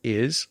access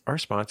is our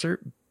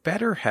sponsor,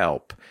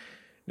 BetterHelp.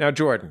 Now,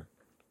 Jordan,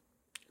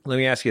 let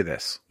me ask you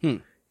this.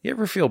 You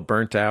ever feel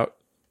burnt out?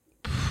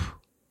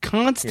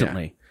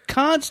 Constantly. Yeah.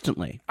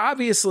 Constantly.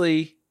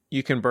 Obviously,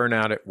 you can burn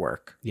out at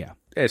work. Yeah.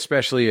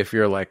 Especially if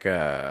you're like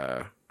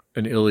an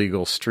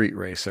illegal street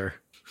racer.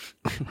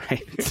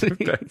 Right.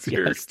 That's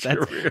your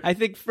career. I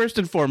think first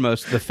and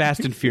foremost, the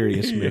Fast and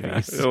Furious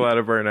movies. There's a lot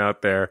of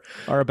burnout there.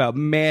 Are about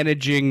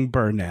managing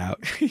burnout.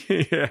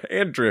 Yeah,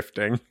 and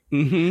drifting.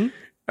 Mm-hmm.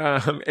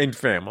 And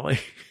family.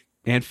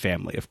 And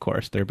family, of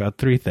course. They're about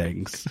three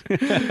things.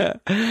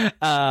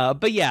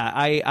 But yeah,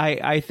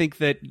 I think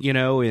that, you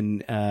know,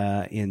 in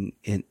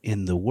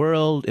a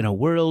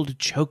world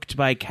choked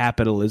by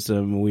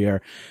capitalism,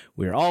 we're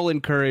all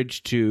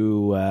encouraged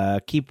to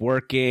keep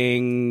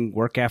working,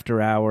 work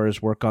after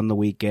hours, work on the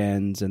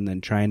weekends, and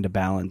then trying to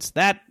balance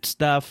that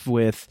stuff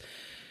with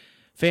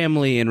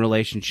family and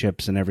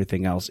relationships and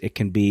everything else. It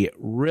can be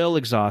real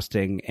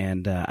exhausting,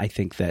 and I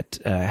think that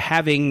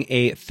having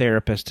a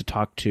therapist to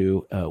talk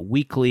to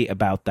weekly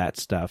about that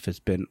stuff has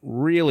been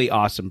really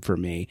awesome for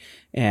me.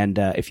 And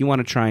if you want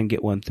to try and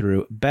get one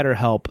through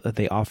BetterHelp,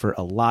 they offer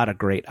a lot of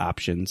great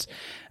options.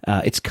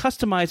 It's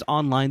customized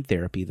online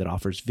therapy that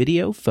offers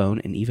video,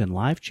 phone, and even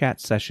live chat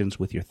sessions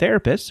with your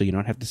therapist, so you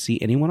don't have to see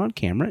anyone on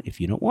camera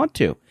if you don't want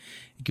to.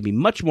 It can be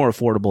much more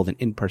affordable than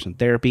in-person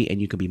therapy,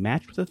 and you can be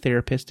matched with a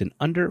therapist in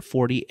under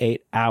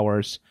 48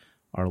 hours.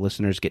 Our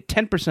listeners get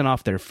 10%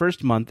 off their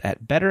first month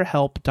at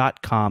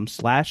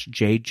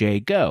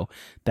betterhelp.com/JJGo.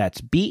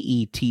 That's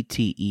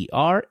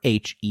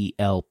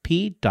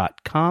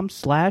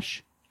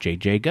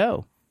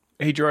BetterHelp.com/JJGo.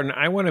 Hey, Jordan,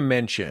 I want to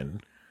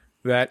mention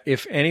that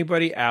if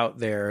anybody out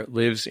there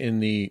lives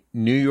in the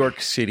New York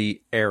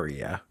City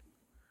area,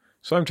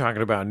 So I'm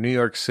talking about New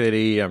York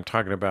City. I'm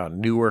talking about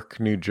Newark,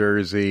 New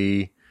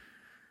Jersey.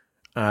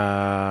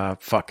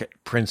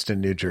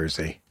 Princeton, New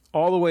Jersey.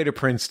 All the way to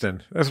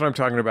Princeton. That's what I'm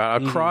talking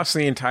about. Across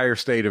the entire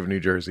state of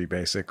New Jersey,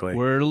 basically.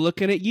 We're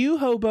looking at you,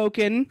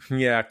 Hoboken.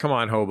 Yeah, come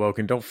on,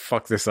 Hoboken. Don't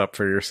fuck this up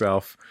for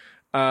yourself.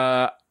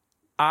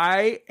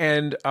 I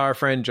and our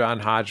friend John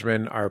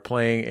Hodgman are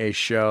playing a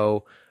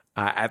show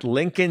at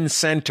Lincoln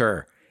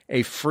Center,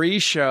 a free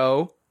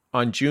show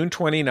on June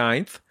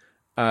 29th.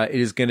 It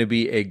is going to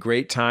be a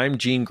great time.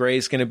 Jean Grey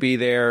is going to be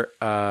there.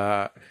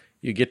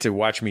 You get to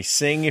watch me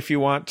sing if you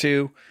want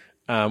to.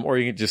 Or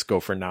you can just go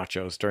for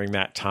nachos during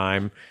that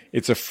time.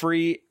 It's a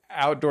free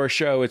outdoor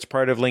show. It's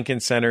part of Lincoln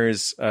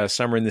Center's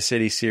Summer in the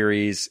City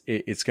series.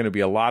 It's going to be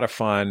a lot of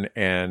fun,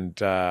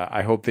 and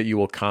I hope that you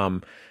will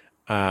come.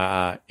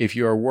 If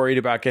you are worried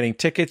about getting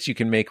tickets, you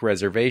can make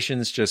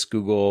reservations. Just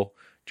Google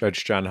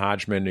Judge John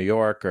Hodgman, New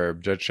York, or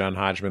Judge John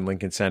Hodgman,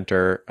 Lincoln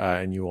Center,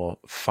 and you will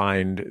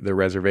find the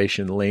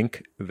reservation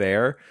link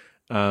there.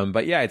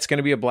 But yeah, it's going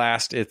to be a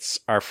blast.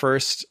 It's our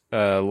first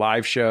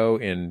live show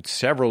in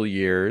several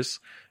years.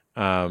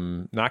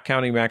 Not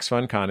counting Max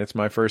FunCon, it's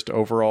my first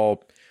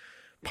overall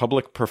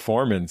public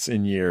performance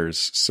in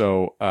years.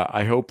 So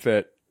I hope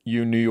that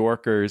you New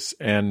Yorkers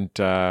and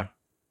I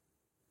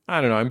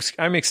don't know,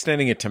 I'm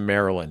extending it to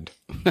Maryland.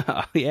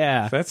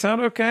 Yeah. Does that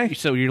sound okay?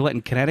 So you're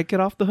letting Connecticut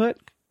off the hook?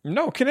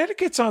 No,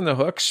 Connecticut's on the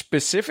hook.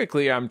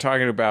 Specifically, I'm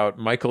talking about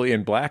Michael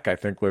Ian Black, I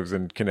think, lives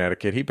in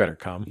Connecticut. He better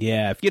come.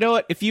 Yeah. You know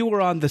what? If you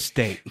were on the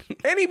state.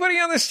 Anybody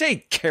on the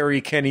state? Carrie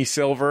Kenny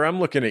Silver,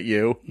 I'm looking at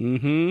you.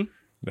 Mm-hmm.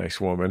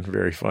 Nice woman.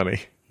 Very funny.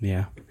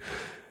 Yeah.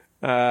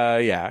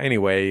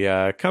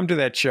 Anyway, come to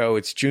that show.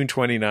 It's June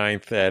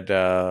 29th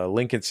at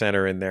Lincoln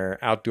Center in their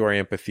outdoor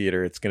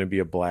amphitheater. It's going to be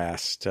a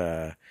blast.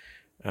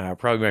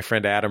 Probably my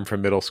friend Adam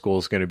from middle school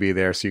is going to be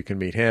there, so you can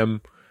meet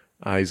him.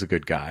 He's a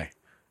good guy.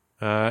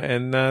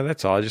 And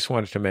that's all. I just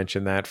wanted to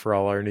mention that for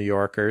all our New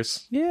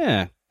Yorkers.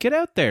 Yeah. Get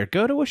out there.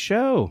 Go to a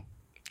show.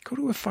 Go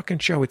to a fucking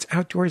show. It's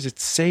outdoors.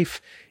 It's safe.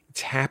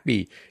 It's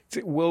happy.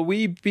 Will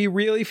we be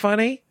really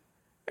funny?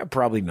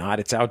 Probably not.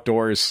 It's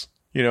outdoors.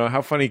 You know,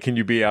 how funny can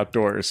you be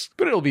outdoors?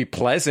 But it'll be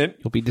pleasant.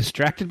 You'll be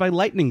distracted by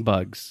lightning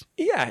bugs.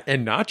 Yeah,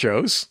 and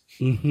nachos.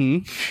 Mm-hmm.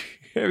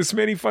 As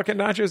many fucking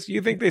nachos.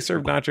 You think they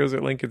serve nachos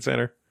at Lincoln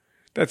Center?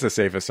 That's a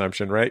safe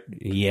assumption, right?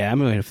 Yeah, I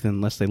mean,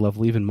 unless they love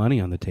leaving money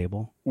on the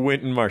table.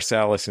 Wynton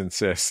Marsalis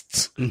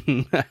insists.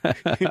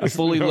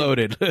 Fully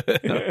loaded.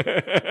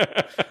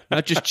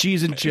 Not just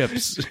cheese and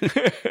chips.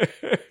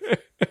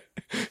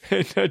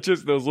 And not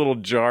just those little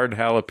jarred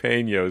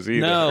jalapenos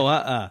either.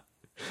 No,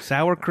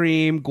 sour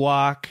cream,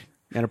 guac,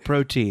 and a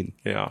protein.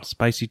 Yeah.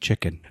 Spicy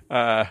chicken.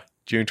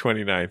 June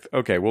 29th.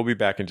 Okay, we'll be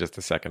back in just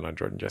a second on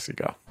Jordan Jesse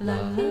Go.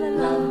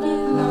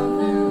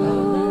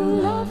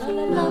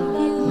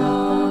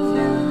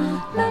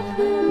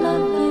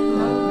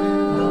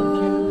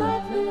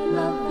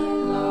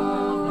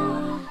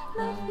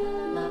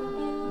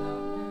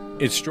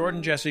 It's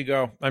Jordan Jesse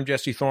Go. I'm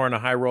Jesse Thorne, a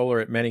high roller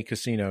at many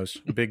casinos,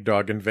 a big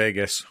dog in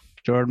Vegas.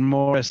 Jordan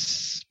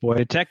Morris, boy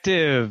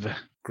detective.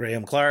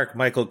 Graham Clark,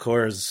 Michael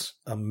Kors'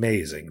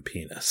 amazing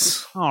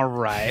penis. All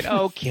right,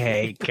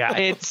 okay,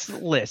 guys.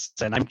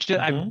 Listen,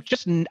 I'm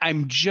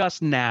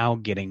just now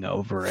getting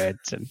over it,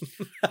 and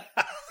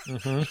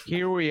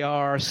here we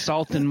are,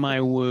 salt in my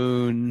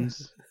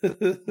wounds.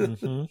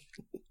 I'm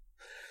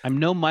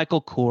no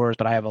Michael Kors,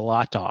 but I have a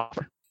lot to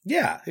offer.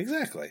 Yeah,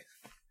 exactly.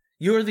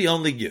 You're the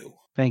only you.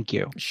 Thank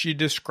you. She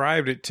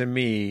described it to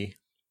me.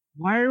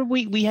 Why are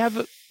we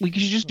could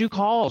just do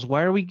calls.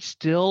 Why are we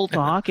still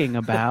talking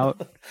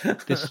about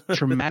this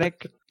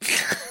traumatic?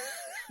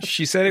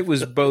 She said it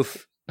was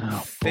both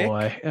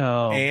thick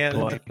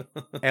and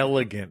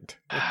elegant.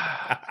 I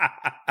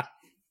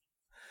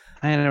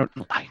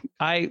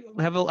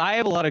have a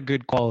lot of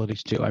good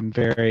qualities too. I'm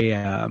very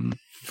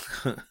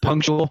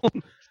punctual.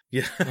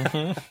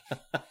 Yeah.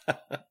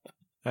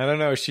 I don't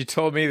know. She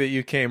told me that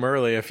you came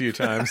early a few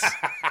times.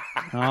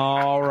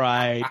 All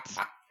right.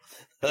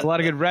 A lot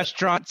of good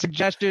restaurant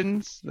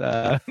suggestions.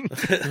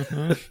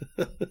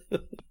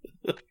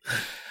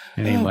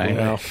 Anyway,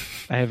 well,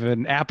 I have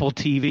an Apple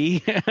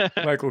TV.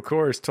 Michael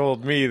Kors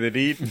told me that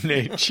eating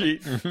ain't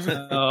cheating.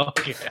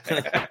 Okay.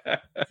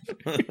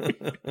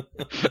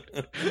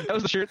 That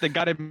was the shirt that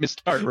got him his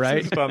start,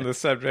 right? Just on the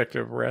subject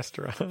of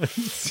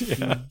restaurants.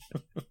 Yeah.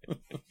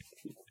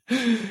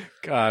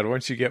 God,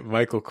 once you get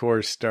Michael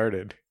Kors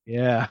started.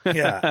 Yeah.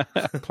 Yeah.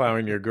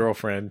 Plowing your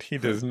girlfriend, he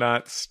does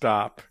not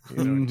stop.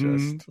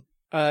 Just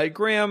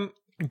Graham,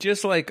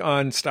 just like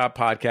on Stop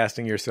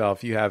Podcasting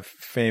Yourself, you have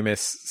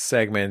famous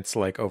segments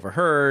like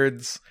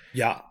Overheards.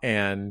 Yeah.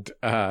 And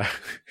what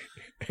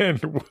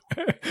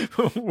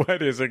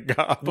is a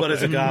goblin? What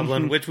is a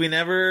goblin? Which we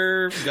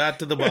never got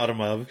to the bottom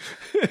of.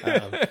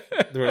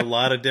 There were a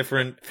lot of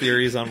different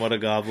theories on what a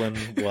goblin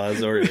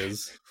was or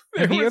is.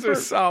 There was a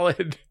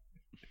solid...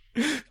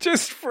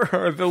 Just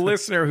for the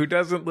listener who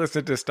doesn't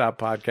listen to Stop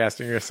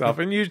Podcasting Yourself,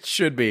 and you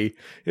should be,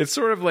 it's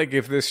sort of like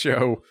if this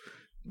show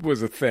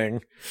was a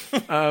thing.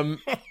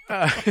 But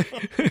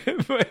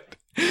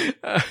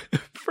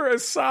For a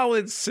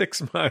solid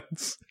 6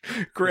 months,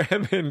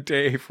 Graham and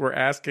Dave were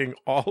asking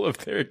all of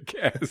their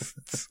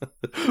guests,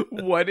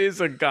 what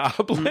is a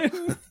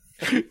goblin?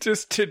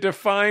 Just to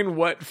define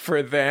what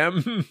for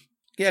them.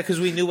 Yeah, because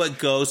we knew what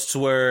ghosts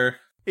were.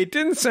 It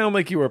didn't sound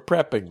like you were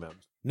prepping them.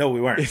 No,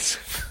 we weren't.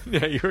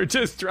 Yeah, you were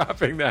just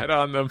dropping that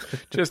on them,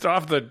 just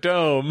off the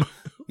dome.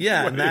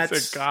 Yeah, What and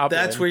is a goblin?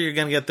 that's where you're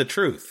going to get the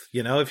truth.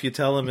 You know, if you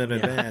tell them in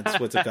advance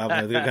what's a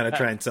goblin, they're going to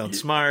try and sound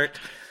smart.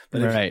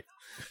 But if,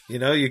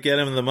 you get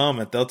them in the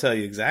moment, they'll tell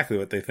you exactly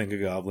what they think a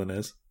goblin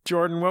is.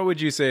 Jordan, what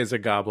would you say is a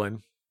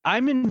goblin?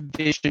 I'm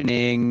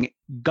envisioning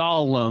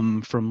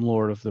Gollum from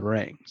Lord of the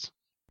Rings.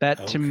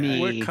 That to me,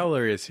 What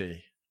color is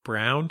he?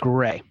 Brown?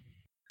 gray.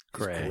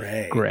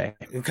 Gray.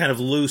 Kind of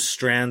loose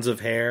strands of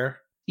hair.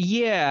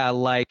 Yeah,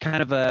 like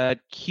kind of a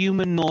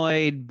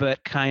humanoid,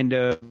 but kind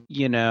of,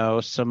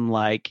 some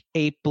like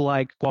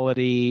ape-like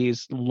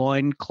qualities,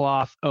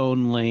 loincloth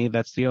only.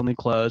 That's the only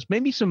clothes.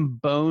 Maybe some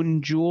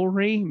bone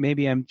jewelry.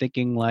 Maybe I'm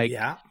thinking like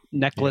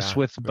necklace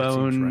with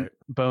bone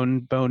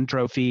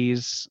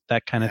trophies,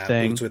 that kind of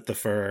thing. Boots with the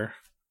fur.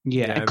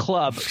 Yeah, a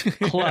club,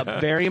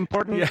 very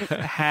important.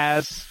 Yeah.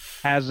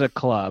 Has a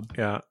club.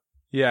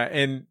 Yeah,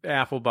 and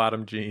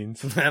apple-bottom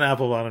jeans.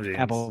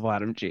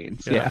 Apple-bottom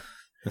jeans, yeah.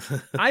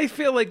 I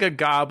feel like a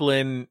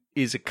goblin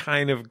is a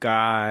kind of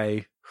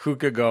guy who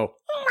could go.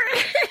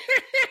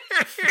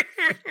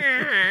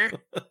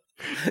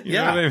 You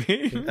know what I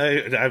mean?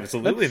 I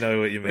absolutely know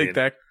what you mean.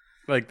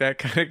 Like that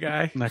kind of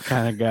guy. That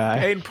kind of guy.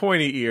 And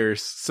pointy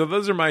ears. So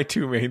those are my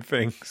two main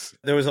things.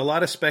 There was a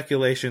lot of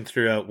speculation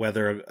throughout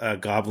whether a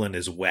goblin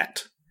is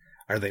wet.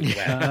 Are they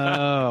wet?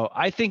 Oh,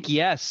 I think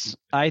yes.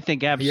 I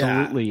think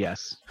absolutely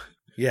yes.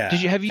 Yeah.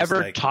 Have you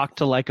ever talked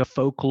to like a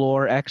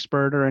folklore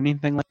expert or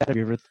anything like that? Have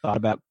you ever thought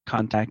about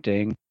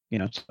contacting,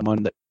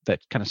 someone that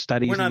kind of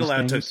studies? We're not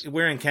allowed things? to.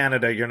 We're in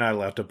Canada. You're not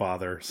allowed to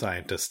bother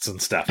scientists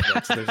and stuff.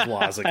 There's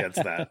laws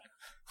against that.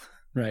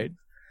 Right.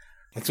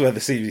 That's why the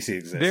CBC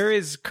exists. There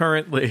is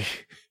currently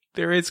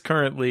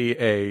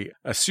a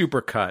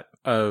supercut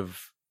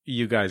of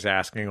you guys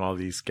asking all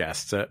these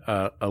guests.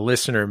 A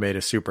listener made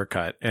a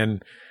supercut,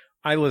 and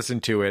I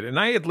listened to it, and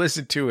I had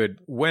listened to it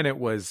when it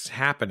was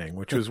happening,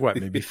 which was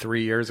maybe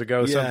 3 years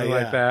ago, something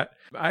like that.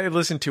 I had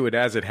listened to it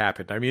as it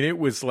happened. I mean, it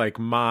was like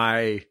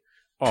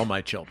all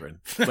my children,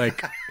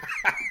 like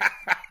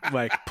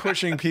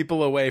pushing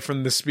people away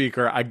from the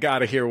speaker. I got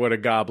to hear what a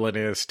goblin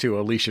is to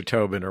Alicia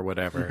Tobin or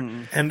whatever.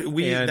 Mm-hmm.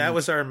 And that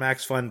was our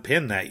Max Fun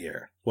pin that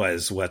year,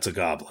 was what's a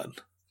goblin.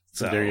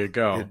 So there you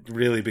go. It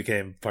really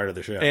became part of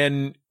the show.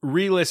 And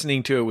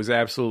re-listening to it was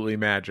absolutely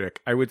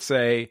magic. I would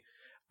say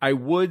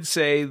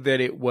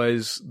that it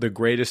was the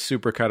greatest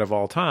supercut of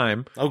all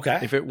time. Okay.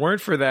 If it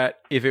weren't for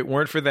that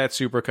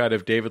supercut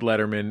of David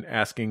Letterman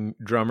asking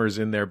drummers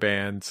in their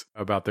bands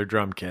about their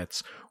drum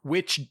kits,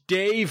 which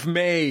Dave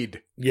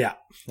made. Yeah,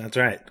 that's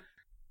right.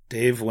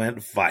 Dave went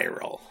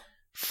viral.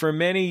 For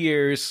many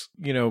years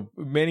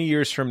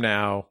from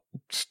now,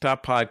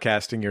 stop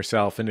podcasting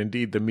yourself, and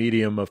indeed the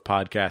medium of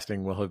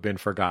podcasting will have been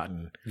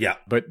forgotten. Yeah.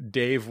 But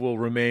Dave will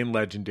remain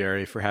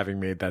legendary for having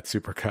made that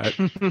supercut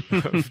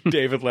of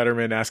David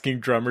Letterman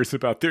asking drummers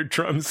about their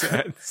drum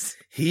sets.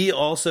 He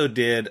also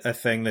did a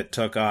thing that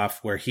took off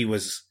where he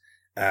was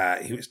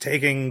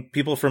taking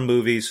people from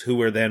movies who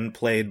were then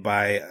played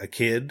by a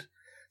kid.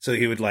 So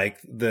he would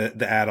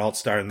the adult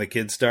star and the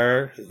kid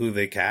star who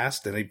they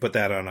cast, and he put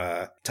that on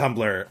a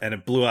Tumblr, and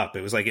it blew up.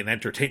 It was like an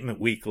Entertainment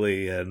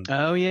Weekly, and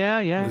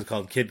it was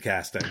called Kid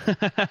Casting.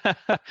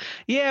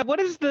 Yeah, what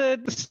is the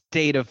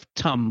state of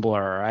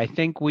Tumblr? I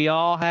think we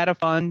all had a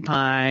fun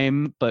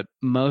time, but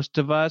most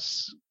of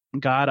us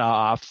got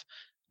off.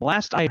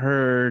 Last I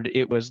heard,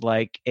 it was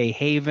like a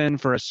haven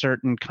for a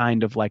certain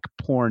kind of like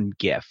porn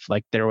GIF.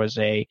 Like there was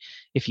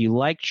if you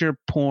liked your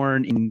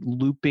porn in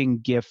looping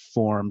GIF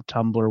form,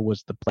 Tumblr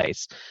was the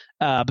place.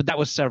 But that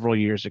was several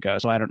years ago,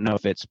 so I don't know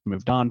if it's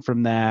moved on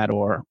from that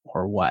or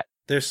what.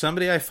 There's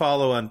somebody I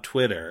follow on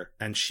Twitter,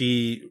 and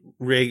she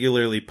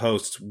regularly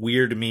posts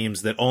weird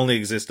memes that only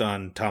exist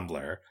on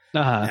Tumblr.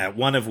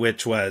 One of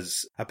which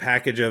was a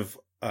package of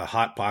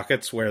Hot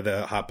Pockets where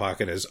the Hot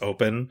Pocket is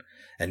open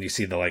and you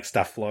see the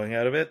stuff flowing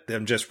out of it.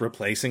 Them just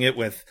replacing it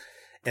with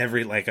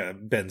every a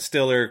Ben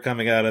Stiller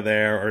coming out of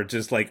there, or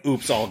just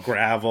oops all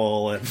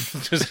gravel and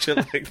just shit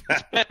like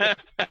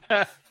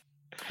that.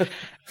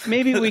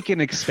 Maybe we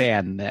can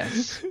expand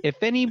this.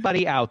 If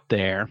anybody out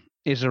there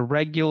is a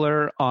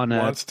regular on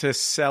wants to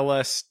sell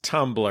us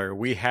Tumblr,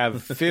 we have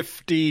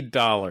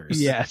 $50.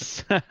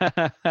 Yes.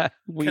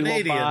 We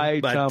Canadian, will buy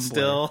but Tumblr.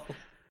 Still.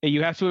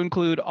 You have to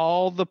include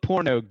all the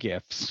porno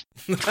GIFs.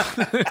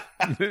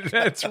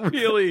 That's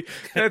really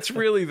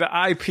the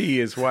IP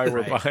is why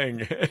we're buying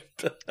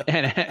it.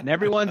 And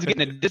everyone's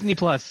getting a Disney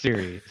Plus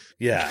series.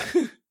 Yeah.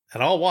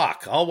 And I'll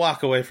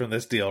walk away from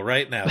this deal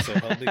right now, so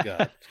help me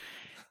God.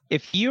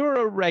 If you're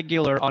a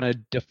regular on a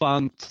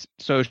defunct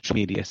social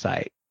media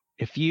site,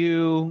 if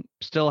you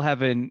still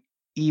have an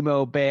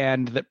emo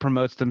band that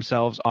promotes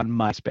themselves on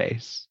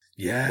MySpace,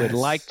 yes, would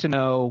like to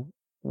know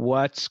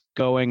what's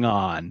going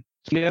on.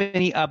 So if you have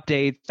any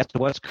updates as to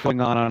what's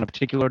going on a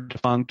particular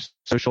defunct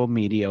social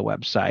media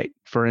website,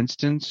 for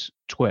instance,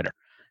 Twitter,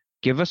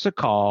 give us a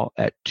call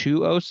at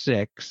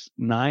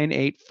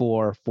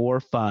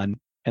 206-984-4FUN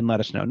and let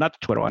us know. Not the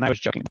Twitter one. I was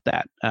joking with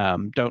that.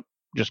 Don't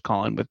just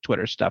call in with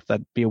Twitter stuff.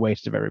 That'd be a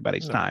waste of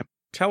everybody's time.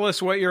 Tell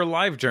us what you're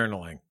live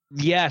journaling.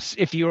 Yes,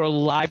 if you're a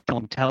live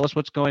journal, tell us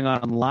what's going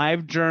on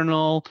Live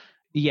Journal.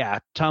 Yeah,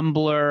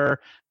 Tumblr.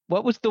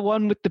 What was the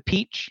one with the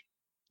peach?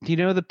 Do you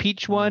know the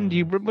peach one?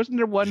 Wasn't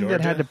there one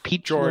that had a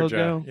peach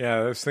logo? Yeah,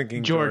 I was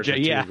thinking Georgia.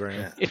 Georgia yeah.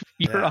 too, If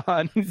you're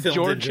on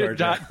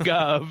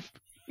Georgia.gov.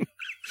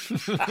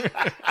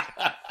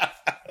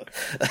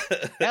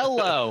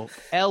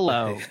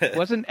 Ello.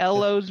 Wasn't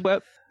Ello's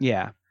web?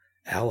 Yeah.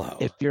 Hello.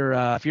 If you're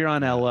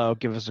on Ello,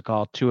 give us a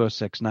call,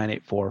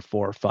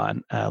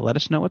 206-984-4FUN. Let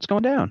us know what's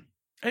going down.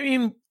 I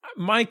mean,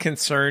 my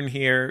concern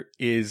here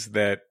is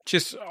that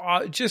just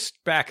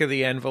back of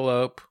the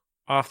envelope,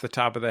 off the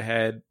top of the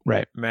head,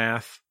 right?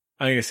 Math.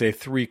 I'm going to say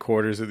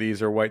 3/4 of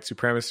these are white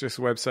supremacist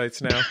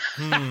websites now.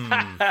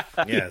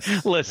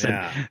 Yes. Listen,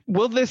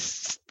 will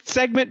this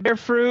segment bear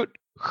fruit?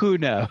 Who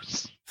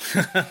knows?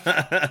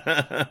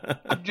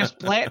 I'm just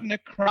planting a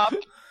crop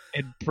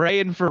and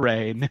praying for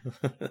rain.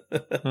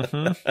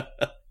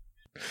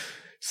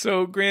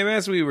 So, Graham,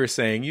 as we were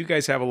saying, you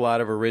guys have a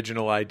lot of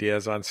original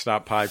ideas on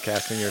Stop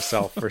Podcasting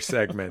Yourself for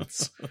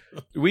segments.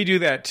 We do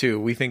that too.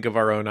 We think of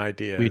our own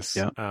ideas.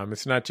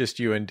 It's not just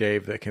you and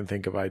Dave that can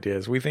think of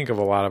ideas. We think of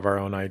a lot of our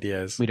own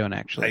ideas. We don't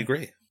actually. I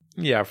agree.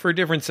 Yeah, for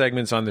different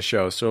segments on the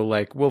show. So,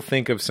 like, we'll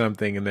think of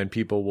something and then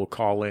people will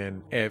call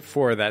in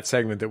for that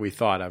segment that we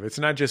thought of. It's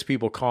not just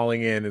people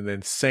calling in and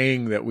then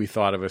saying that we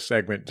thought of a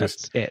segment,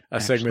 just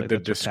segment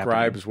that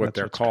describes what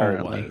their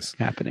call was.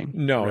 Happening.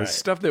 No, It's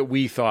stuff that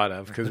we thought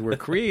of because we're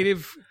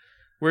creative.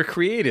 We're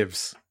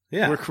creatives.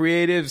 Yeah. We're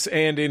creatives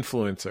and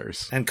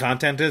influencers. And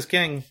content is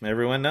king.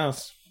 Everyone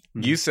knows.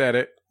 You said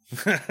it.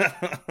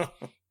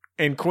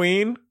 And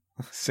Queen,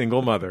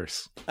 single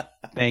mothers.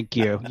 Thank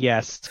you.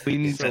 Yes.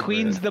 Queens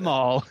them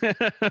all.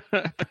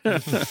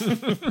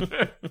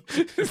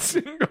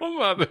 Single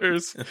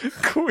mothers.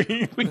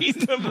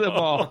 Queens of them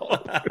all.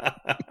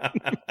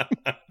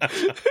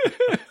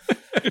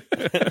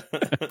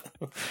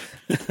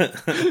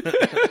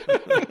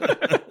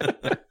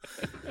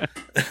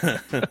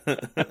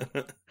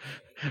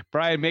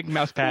 Brian, make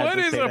mouse pads.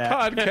 What is a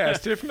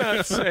podcast if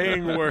not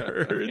saying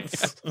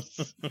words?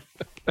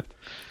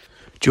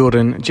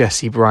 Jordan,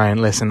 Jesse,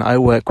 Brian, listen, I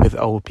work with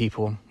old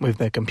people, with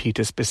their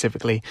computers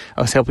specifically.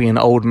 I was helping an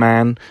old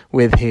man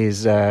with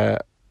his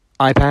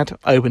iPad.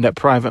 I opened up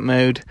private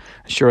mode.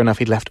 Sure enough,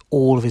 he'd left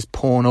all of his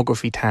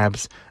pornography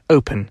tabs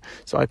open.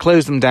 So I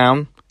closed them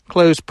down,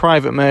 closed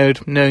private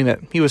mode, knowing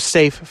that he was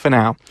safe for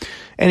now.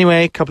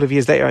 Anyway, a couple of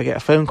years later, I get a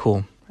phone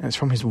call, and it's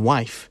from his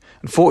wife.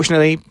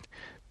 Unfortunately,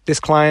 this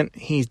client,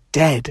 he's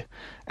dead.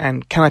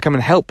 And can I come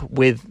and help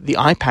with the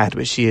iPad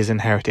which she has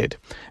inherited?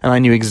 And I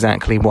knew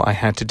exactly what I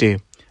had to do.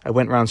 I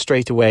went round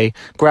straight away,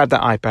 grabbed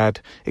that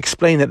iPad,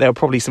 explained that there were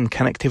probably some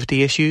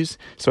connectivity issues.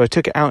 So I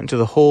took it out into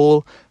the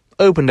hall,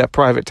 opened up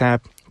private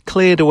tab,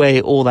 cleared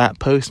away all that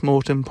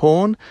post-mortem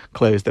porn,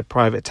 closed the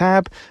private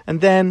tab, and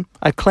then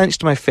I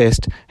clenched my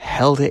fist,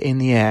 held it in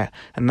the air.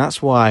 And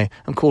that's why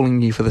I'm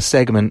calling you for the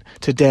segment.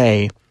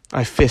 Today,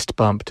 I fist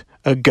bumped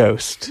a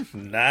ghost.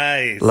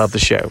 Nice. Love the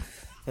show.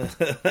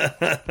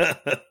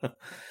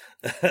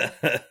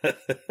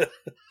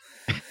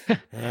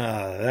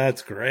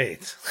 That's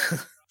great.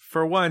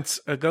 For once,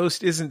 a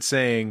ghost isn't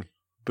saying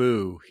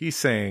boo. He's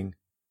saying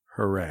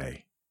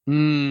hooray.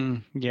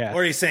 Yeah.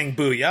 Or he's saying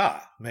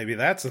booyah. Maybe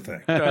that's the thing.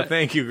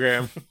 Thank you,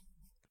 Graham.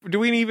 Do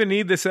we even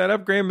need the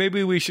setup, Graham?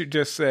 Maybe we should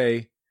just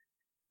say,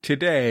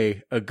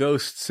 today, a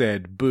ghost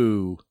said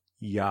boo,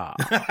 yah.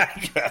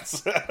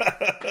 Yes.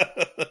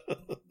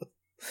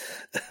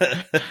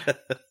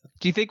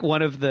 Do you think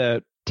one of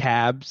the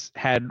tabs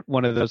had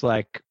one of those,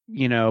 like,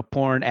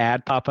 porn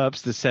ad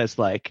pop-ups that says,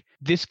 like,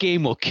 this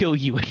game will kill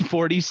you in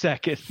 40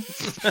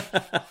 seconds?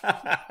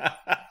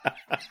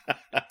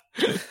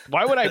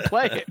 Why would I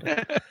play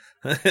it?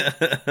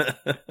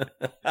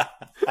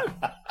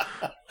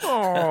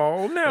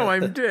 Oh, now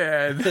I'm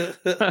dead.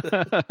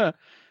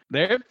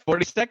 There,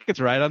 40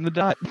 seconds right on the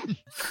dot.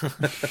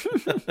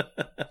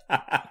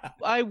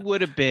 I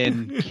would have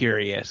been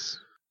curious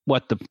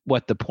what the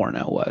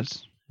porno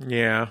was.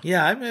 Yeah.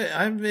 Yeah,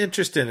 I'm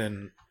interested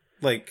in,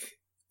 like,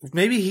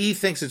 maybe he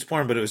thinks it's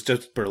porn, but it was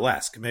just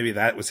burlesque. Maybe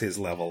that was his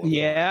level.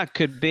 Yeah,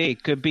 could be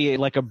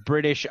like a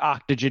British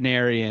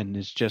octogenarian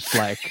is just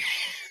like,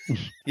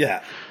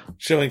 yeah,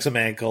 showing some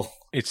ankle.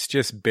 It's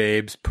just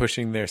babes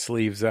pushing their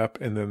sleeves up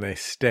and then they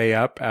stay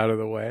up out of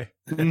the way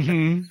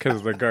because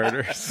of the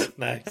garters.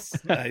 Nice.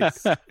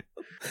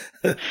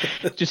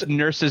 Just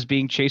nurses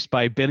being chased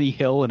by Benny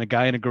Hill and a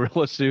guy in a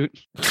gorilla suit.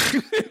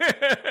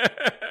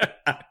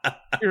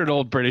 You're an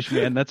old British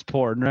man. That's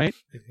porn, right?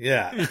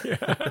 Yeah.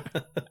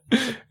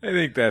 I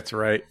think that's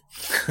right.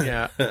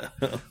 Yeah.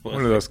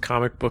 One of those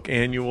comic book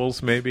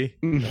annuals, maybe.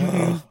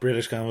 Oh,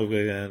 British comic book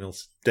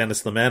annuals.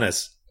 Dennis the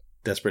Menace.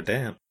 Desperate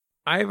Dan.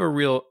 I have a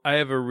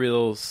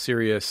real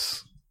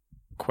serious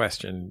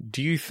question.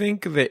 Do you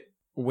think that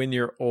when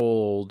you're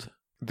old,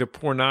 the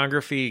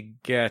pornography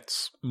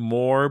gets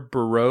more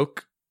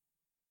Baroque,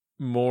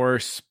 more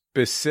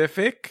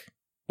specific,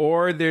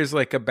 or there's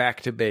like a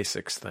back to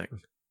basics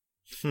thing?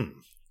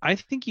 I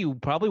think you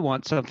probably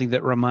want something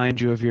that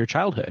reminds you of your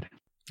childhood.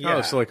 Yeah.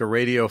 Oh, so like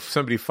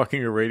somebody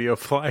fucking a radio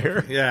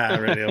flyer. Yeah,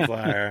 a radio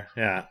flyer.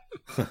 Yeah.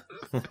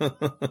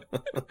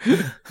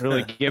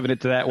 Really giving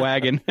it to that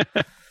wagon.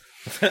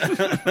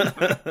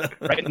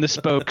 Right in the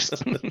spokes.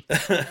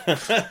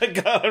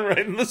 Got it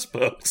right in the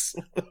spokes.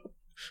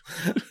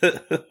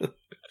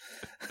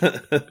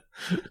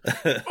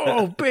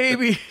 Oh,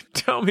 baby,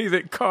 tell me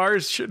that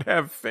cars should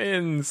have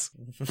fins.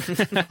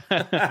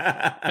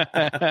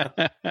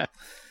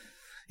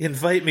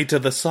 Invite me to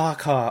the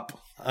sock hop.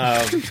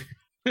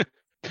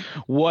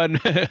 One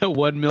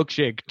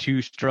milkshake,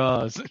 2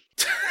 straws.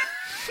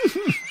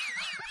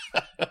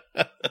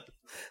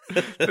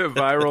 The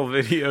viral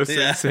video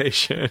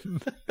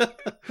sensation.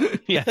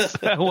 Yes,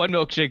 1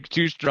 milkshake,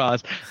 2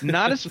 straws.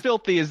 Not as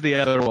filthy as the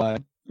other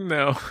one.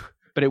 No.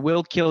 But it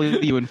will kill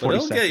you in 40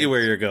 It'll seconds. get you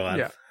where you're going.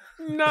 Yeah.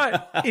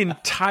 Not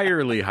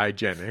entirely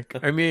hygienic.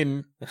 I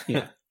mean,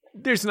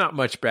 there's not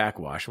much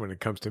backwash when it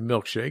comes to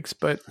milkshakes,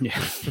 but...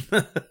 Yeah.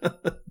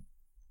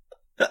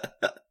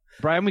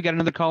 Brian, we got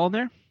another call in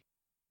there?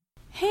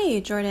 Hey,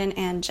 Jordan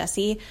and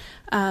Jesse.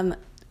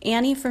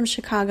 Annie from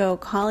Chicago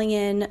calling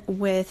in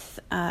with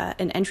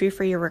an entry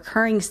for your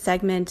recurring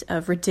segment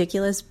of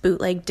ridiculous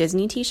bootleg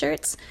Disney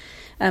t-shirts.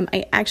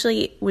 I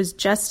actually was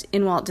just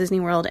in Walt Disney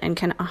World and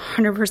can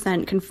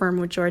 100% confirm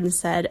what Jordan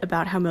said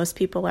about how most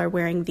people are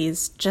wearing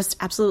these just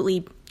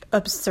absolutely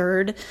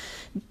absurd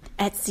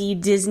Etsy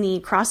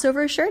Disney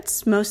crossover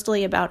shirts,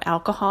 mostly about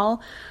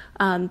alcohol.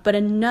 But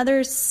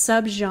another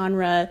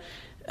subgenre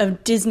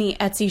of Disney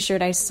Etsy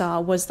shirt I saw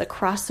was the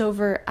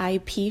crossover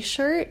IP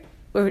shirt.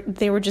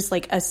 They were just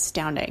like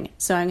astounding.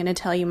 So I'm going to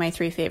tell you my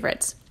 3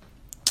 favorites.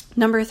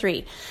 Number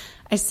 3,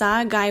 I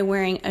saw a guy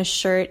wearing a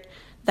shirt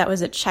that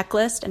was a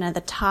checklist, and at the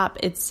top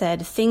it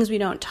said things we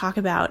don't talk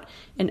about,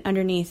 and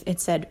underneath it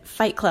said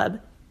Fight Club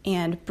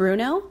and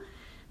Bruno.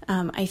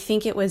 I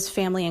think it was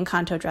Family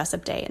Encanto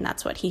dress-up day, and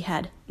that's what he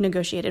had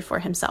negotiated for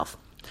himself.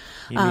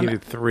 He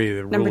needed 3,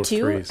 the rule Number of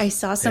 2, threes. I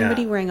saw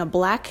somebody wearing a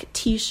black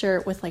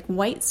t-shirt with like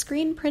white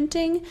screen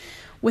printing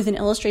with an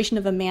illustration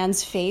of a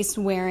man's face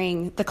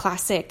wearing the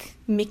classic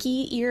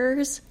Mickey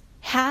ears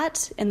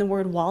hat and the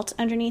word Walt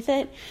underneath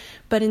it.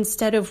 But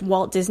instead of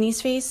Walt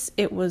Disney's face,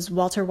 it was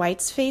Walter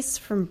White's face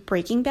from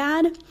Breaking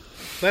Bad.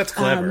 That's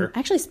clever. I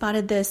actually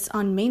spotted this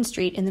on Main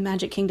Street in the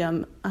Magic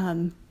Kingdom,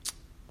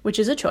 which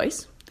is a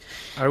choice.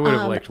 I would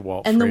have liked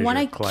Walt And Frazier, the one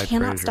I Clyde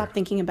cannot Frazier. stop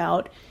thinking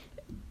about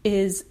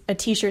is a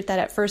t-shirt that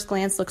at first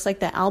glance looks like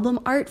the album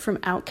art from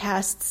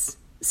Outkast's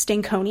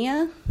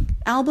Stankonia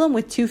album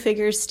with 2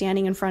 figures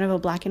standing in front of a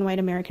black and white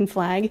American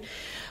flag.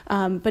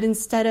 But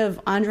instead of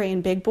Andre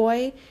and Big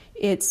Boy,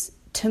 it's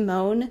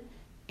Timon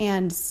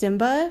and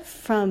Simba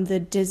from the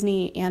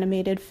Disney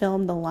animated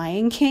film The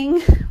Lion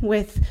King,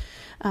 with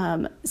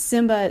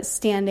Simba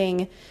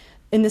standing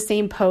in the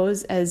same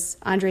pose as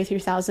Andre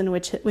 3000,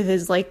 which with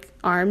his like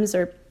arms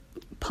or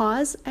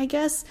paws, I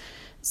guess,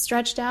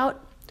 stretched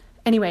out.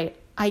 Anyway,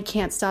 I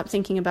can't stop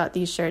thinking about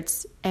these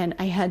shirts, and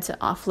I had to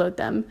offload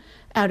them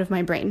out of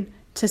my brain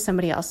to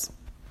somebody else.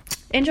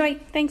 Enjoy.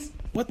 Thanks.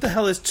 What the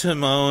hell is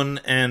Timon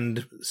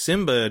and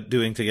Simba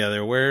doing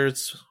together?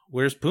 Where's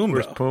Pumbaa?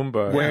 Where's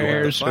Pumbaa?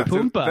 Where's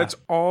Pumbaa? That's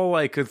all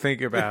I could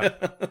think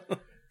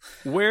about.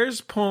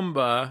 Where's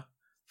Pumbaa?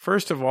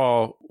 First of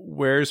all,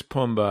 where's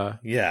Pumbaa?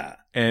 Yeah,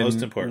 And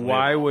most important.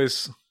 why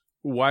was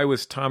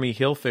Tommy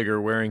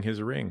Hilfiger wearing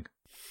his ring?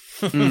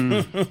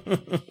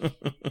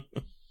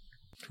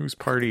 Whose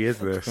party is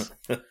this?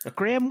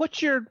 Graham,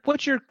 what's your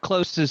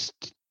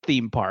closest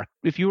theme park?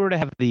 If you were to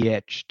have the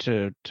itch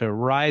to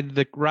ride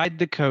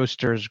the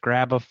coasters,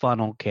 grab a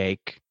funnel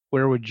cake,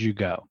 where would you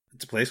go?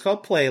 It's a place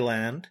called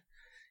Playland.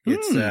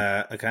 It's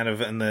a kind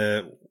of in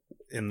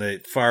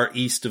the far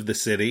east of the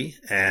city,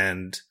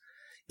 and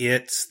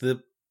it's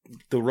the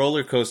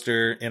roller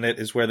coaster in it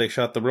is where they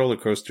shot the roller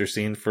coaster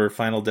scene for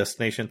Final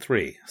Destination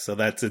 3. So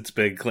that's its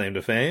big claim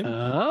to fame.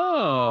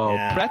 Oh,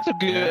 Yeah, that's a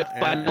good yeah,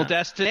 Final yeah.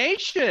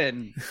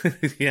 Destination.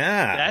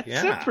 Yeah.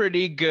 That's a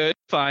pretty good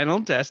Final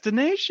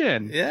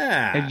Destination.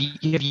 Yeah. Have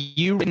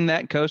you ridden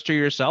that coaster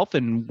yourself,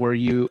 and were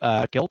you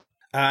killed?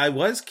 I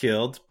was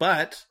killed,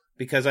 but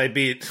because I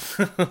beat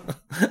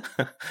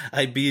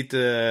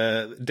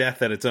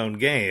death at its own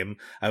game,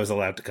 I was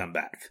allowed to come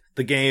back.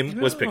 The game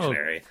was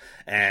Pictionary.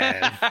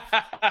 And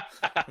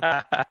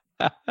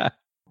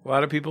A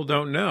lot of people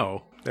don't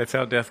know. That's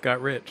how Death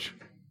got rich.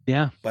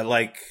 Yeah. but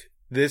like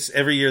this,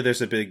 every year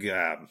there's a big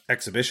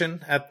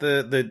exhibition at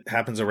that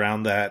happens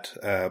around that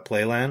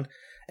Playland,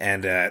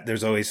 and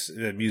there's always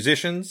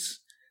musicians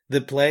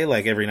that play.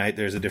 Like every night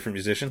there's a different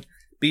musician.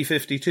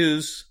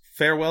 B-52's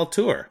farewell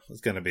tour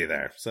is going to be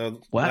there.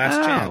 So Wow.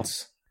 last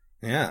chance.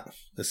 Yeah,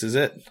 this is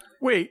it.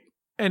 Wait,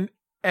 an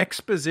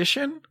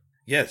exposition?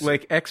 Yes.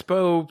 Like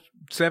Expo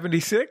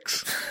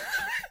 76?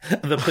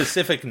 The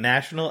Pacific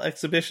National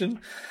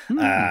Exhibition,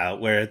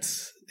 where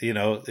it's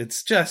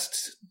it's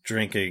just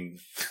drinking.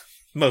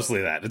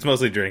 Mostly that. It's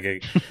mostly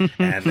drinking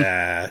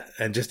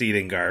and just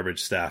eating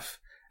garbage stuff.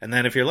 And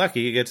then if you're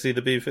lucky, you get to see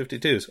the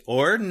B-52s.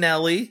 Or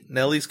Nelly.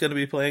 Nelly's going to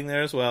be playing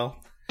there as well.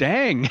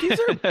 Dang. These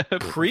are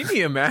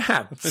premium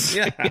ads.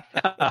 Yeah.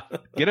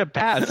 Get a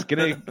pass. Get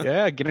an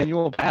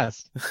annual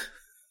pass.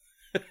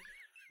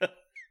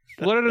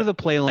 What are the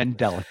Playland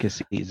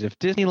delicacies? If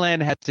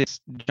Disneyland has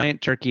its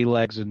giant turkey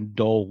legs and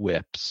Dole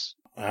Whips,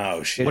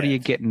 oh, shit. what are you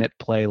getting at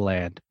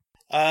Playland?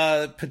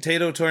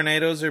 Potato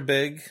tornadoes are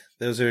big.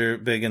 Those are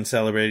big and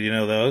celebrated. You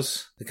know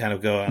those? They kind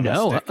of go on a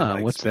stick and,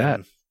 like, what's spin.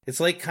 that? It's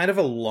like kind of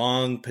a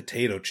long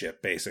potato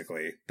chip,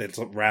 basically, that's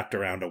wrapped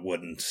around a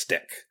wooden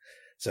stick.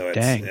 So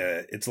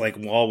it's like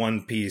all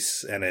one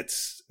piece, and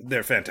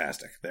they're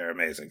fantastic. They're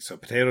amazing. So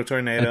potato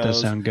tornadoes. That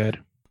does sound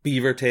good.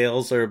 Beaver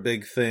tails are a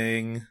big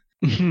thing.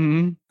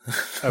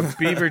 A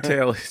beaver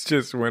tail is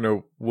just when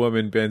a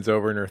woman bends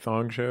over and her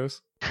thong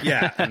shows.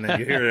 Yeah, and then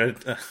you hear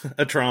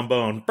a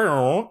trombone.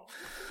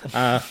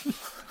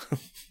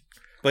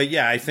 But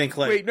yeah, I think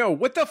like... Wait, no,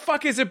 what the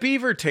fuck is a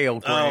beaver tail,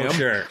 Graham? Oh,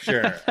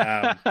 sure.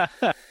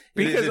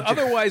 Because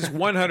otherwise,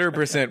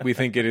 100% we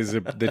think it is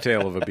the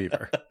tail of a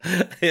beaver.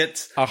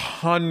 It's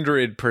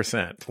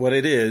 100%. What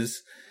it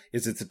is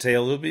it's a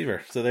tail of a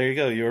beaver. So there you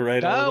go. You were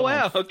right. Oh,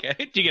 wow. Okay.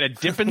 Do you get a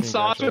dipping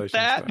sauce with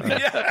that?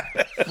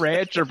 Yeah.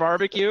 Ranch or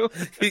barbecue?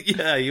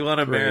 Yeah, you want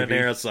a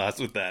marinara sauce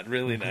with that.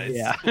 Really nice.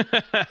 Yeah.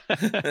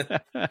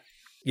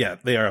 Yeah,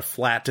 they are a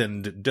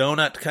flattened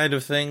donut kind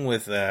of thing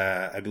with,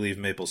 I believe,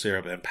 maple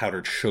syrup and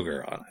powdered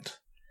sugar on it.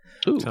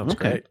 Ooh, sounds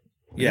okay. great.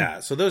 Yeah,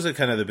 so those are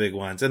kind of the big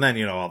ones. And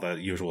then, all the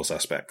usual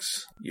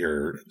suspects.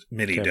 Your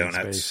mini Kevin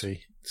donuts.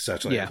 Spacey.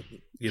 Such like,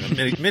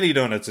 mini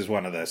donuts is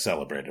one of the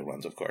celebrated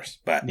ones, of course.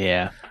 But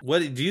yeah.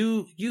 What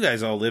do you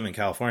guys all live in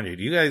California?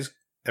 Do you guys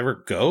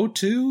ever go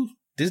to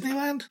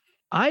Disneyland?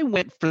 I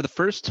went for the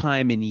first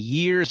time in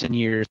years and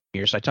years and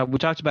years. We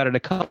talked about it a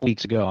couple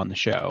weeks ago on the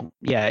show.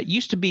 Yeah, it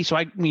used to be.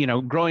 So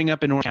growing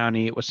up in Orange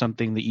County, it was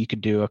something that you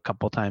could do a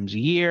couple times a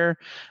year,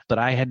 but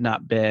I had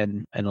not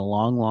been in a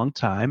long, long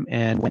time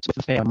and went with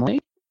the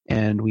family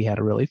and we had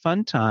a really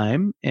fun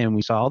time and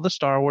we saw all the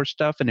Star Wars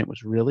stuff and it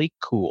was really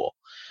cool.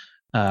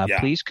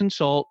 Please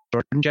consult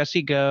Jordan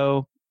Jesse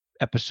Go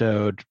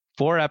episode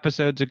 4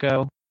 episodes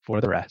ago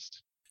for the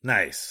rest.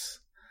 Nice.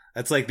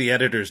 That's like the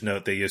editor's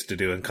note they used to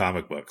do in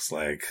comic books.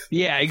 Like,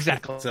 yeah,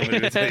 exactly. Somebody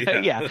would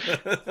say, yeah.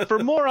 For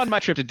more on my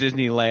trip to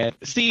Disneyland,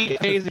 see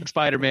Amazing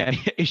Spider-Man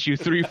issue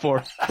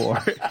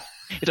 344.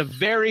 It's a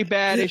very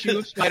bad issue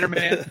of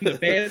Spider-Man. The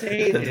fans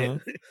hate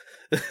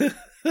it.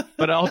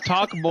 But I'll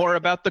talk more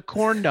about the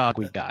corn dog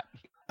we got.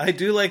 I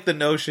do like the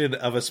notion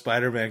of a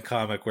Spider-Man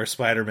comic where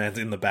Spider-Man's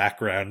in the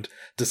background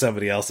to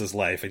somebody else's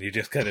life, and you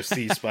just kind of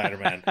see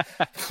Spider-Man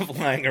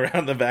flying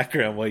around the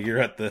background while you're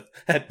at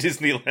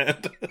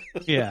Disneyland.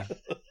 Yeah.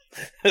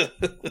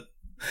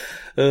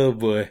 Oh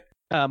boy.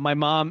 My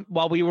mom,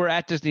 while we were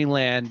at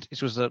Disneyland,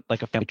 this was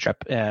like a family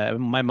trip.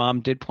 My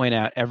mom did point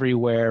out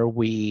everywhere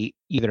we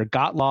either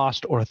got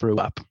lost or threw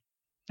up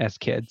as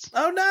kids.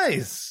 Oh,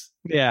 nice.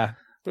 Yeah.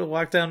 We'll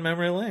walk down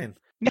memory lane.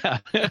 Yeah.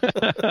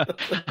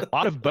 A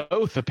lot of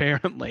both,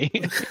 apparently.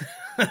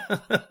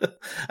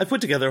 I put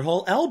together a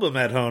whole album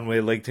at home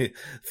we'd like to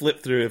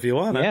flip through if you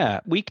want. Yeah.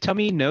 Weak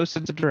tummy, no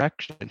sense of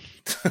direction.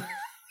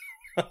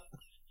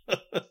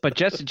 But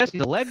Jesse's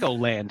a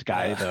Legoland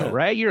guy, though,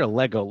 right? You're a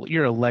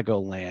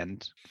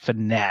Legoland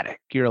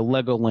fanatic. You're a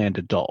Legoland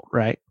adult,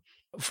 right?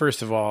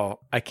 First of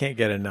all, I can't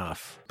get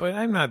enough, but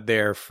I'm not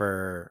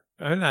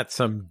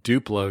some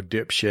Duplo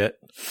dipshit.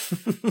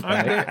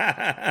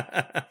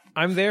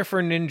 I'm there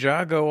for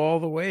Ninjago all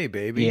the way,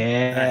 baby.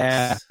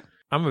 Yeah. Nice.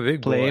 I'm a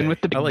big Playing boy.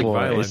 with the big I like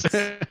boys.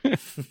 violence.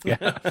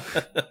 Yeah.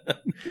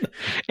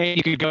 And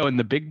you could go in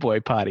the big boy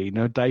potty.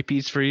 No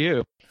diapers for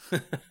you.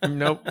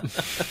 Nope.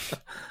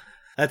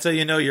 That's how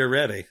you know you're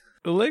ready.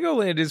 The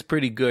Legoland is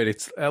pretty good.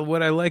 It's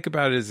what I like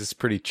about it is it's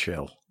pretty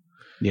chill.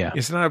 Yeah.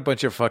 It's not a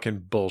bunch of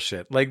fucking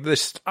bullshit. Like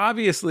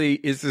obviously,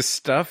 is the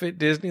stuff at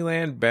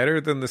Disneyland better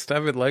than the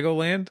stuff at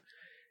Legoland?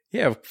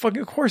 Yeah,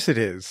 fucking of course it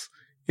is.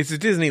 It's a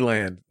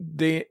Disneyland.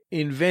 They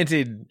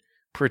invented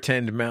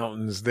pretend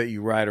mountains that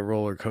you ride a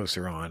roller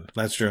coaster on.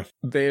 That's true.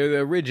 They're the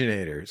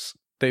originators.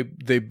 They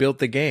built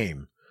the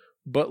game.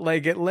 But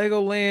like at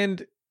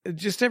Legoland,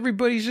 just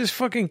everybody's just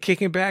fucking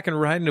kicking back and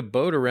riding a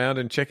boat around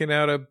and checking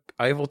out a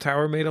Eiffel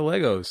Tower made of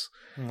Legos.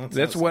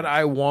 That's what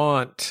I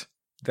want.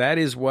 That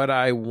is what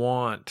I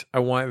want. I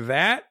want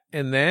that.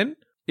 And then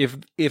if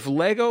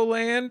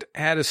Legoland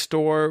had a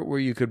store where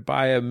you could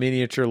buy a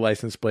miniature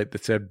license plate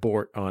that said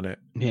Bort on it.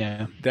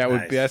 Yeah.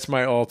 That's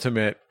my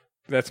ultimate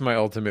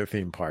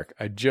theme park.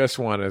 I just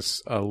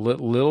want a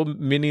little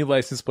mini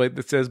license plate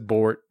that says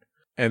Bort,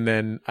 and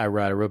then I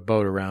ride a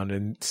boat around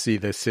and see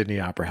the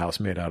Sydney Opera House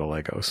made out of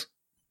Legos.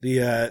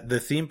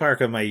 The theme park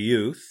of my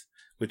youth,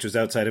 which was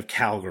outside of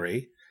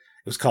Calgary,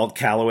 it was called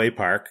Callaway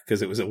Park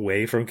because it was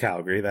away from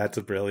Calgary. That's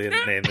a brilliant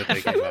name that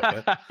they came up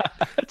with.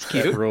 That's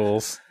cute.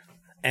 Rules.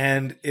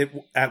 And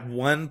at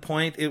one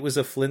point, it was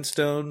a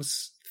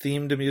Flintstones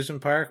themed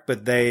amusement park,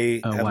 but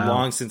they have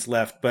long since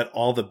left, but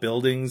all the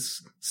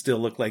buildings still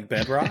look like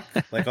bedrock.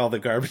 Like all the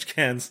garbage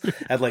cans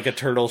had like a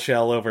turtle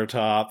shell over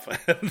top.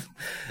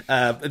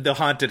 The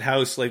haunted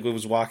house, like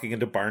was walking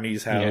into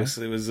Barney's house.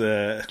 Yeah. It was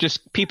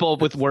just people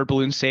with word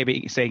balloons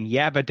saying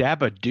yabba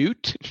dabba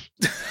doot.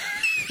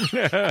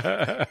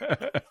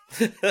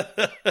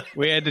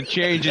 We had to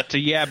change it to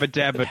yabba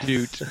dabba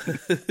doot.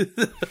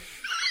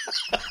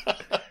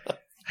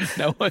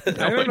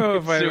 I don't know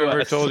if I've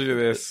ever told you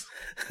this.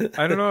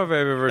 I don't know if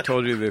I've ever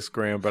told you this,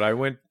 Graham, but I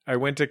went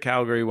to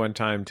Calgary one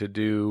time to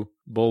do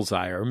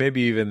Bullseye, or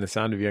maybe even The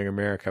Sound of Young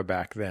America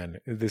back then.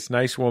 This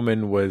nice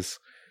woman was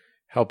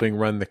helping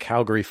run the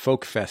Calgary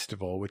Folk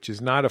Festival, which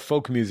is not a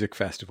folk music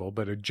festival,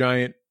 but a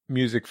giant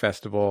music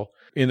festival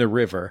in the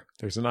river.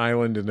 There's an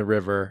island in the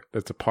river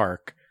that's a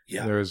park.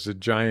 Yeah. There's a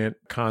giant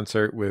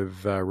concert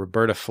with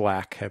Roberta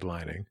Flack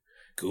headlining.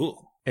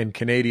 Cool. And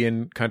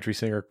Canadian country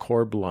singer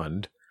Corb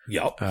Lund.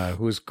 Yep.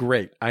 Who was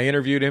great. I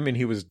interviewed him and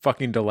he was a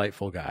fucking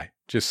delightful guy.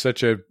 Just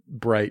such a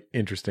bright,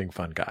 interesting,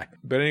 fun guy.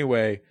 But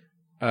anyway,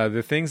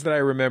 the things that I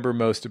remember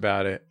most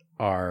about it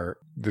are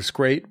this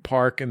great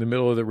park in the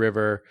middle of the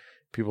river.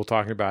 People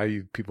talking about how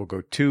people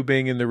go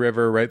tubing in the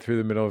river right through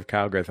the middle of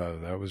Calgary. I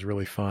thought that was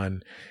really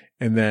fun.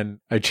 And then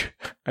I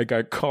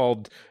got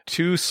called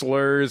 2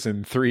 slurs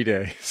in 3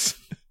 days.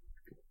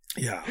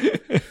 Yeah.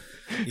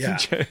 Yeah.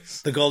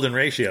 The golden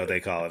ratio,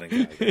 they call it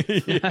in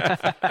Calgary.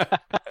 Yeah.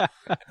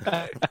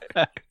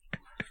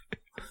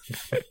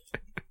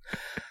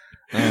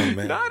 Oh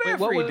man. Not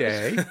every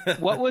day.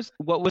 What was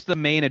the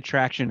main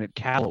attraction at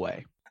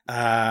Callaway?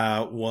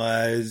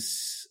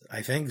 Was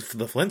I think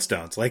the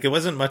Flintstones. Like it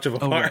wasn't much of a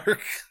park.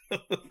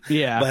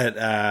 Yeah.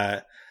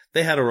 But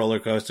they had a roller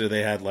coaster,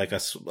 they had like a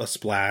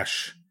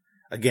splash.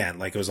 Again,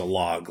 like it was a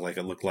log, like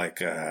it looked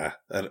like an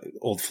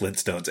old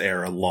Flintstones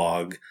era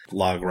log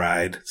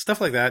ride,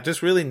 stuff like that.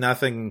 Just really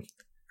nothing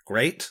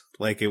great.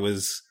 Like it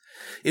was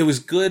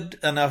good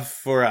enough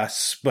for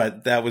us,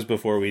 but that was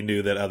before we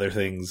knew that other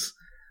things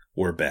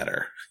were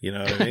better. You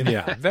know what I mean?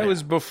 Yeah, that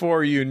was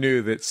before you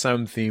knew that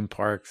some theme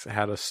parks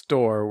had a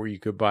store where you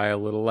could buy a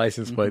little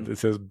license plate that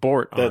says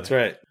Bort on That's it.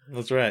 Right.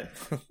 That's right.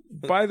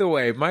 By the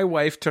way, my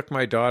wife took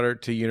my daughter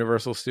to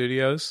Universal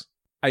Studios.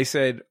 I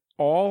said,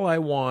 I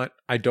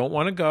don't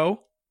want to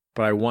go,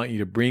 but I want you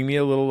to bring me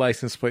a little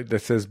license plate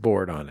that says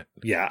Bort on it.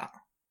 Yeah.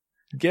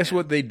 Guess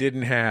what they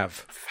didn't have?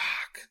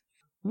 Fuck.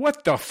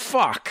 What the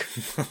fuck?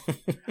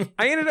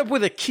 I ended up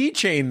with a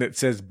keychain that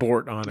says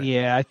Bort on it.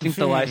 Yeah, I think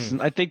the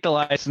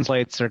license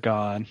plates are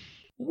gone.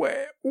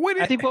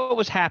 I think what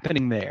was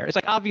happening there, it's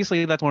like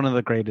obviously that's one of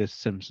the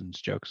greatest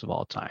Simpsons jokes of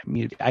all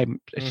time. I'm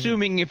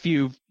assuming if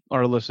you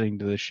are listening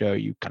to the show,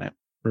 you kind of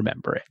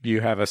remember it.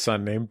 You have a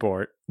son named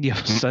Bort. You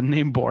have a son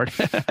named Bort.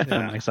 Yeah.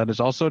 My son is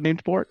also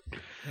named Bort.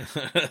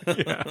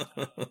 Yeah.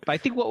 But I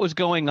think what was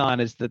going on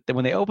is that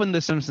when they opened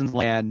the Simpsons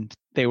Land,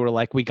 they were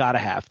like, we got to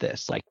have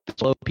this, like,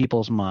 blow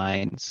people's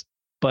minds.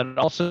 But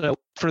also,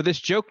 for this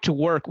joke to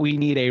work, we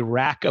need a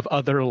rack of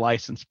other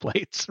license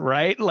plates,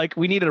 right? Like,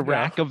 we need a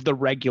rack of the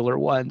regular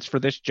ones for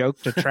this joke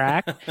to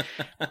track.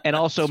 And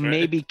also,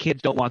 maybe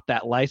kids don't want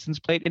that license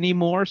plate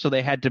anymore, so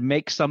they had to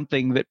make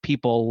something that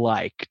people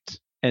liked.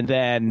 And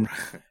then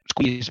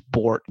squeeze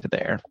Bort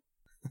there.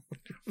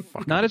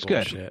 Not as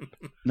good.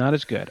 Not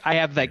as good. I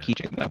have that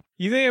keychain though.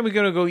 You think I'm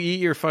gonna go eat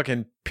your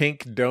fucking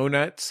pink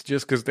donuts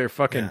just because they're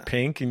fucking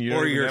pink and you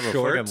don't even have a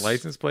fucking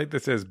license plate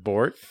that says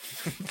Bort?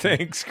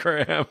 Thanks,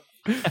 Graham.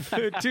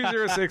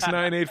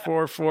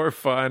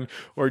 206-984-4FUN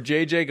or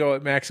JJ go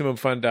at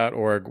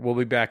MaximumFun.org. We'll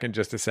be back in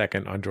just a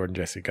second on Jordan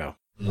Jesse Go.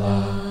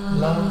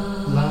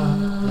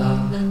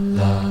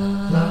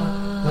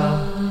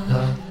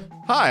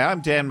 Hi, I'm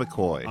Dan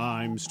McCoy.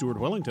 I'm Stuart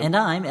Wellington. And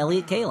I'm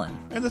Elliot Kalin.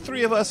 And the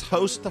three of us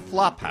host The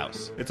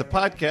Flophouse. It's a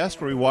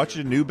podcast where we watch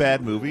a new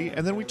bad movie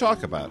and then we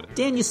talk about it.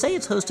 Dan, you say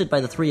it's hosted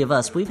by the three of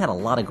us. We've had a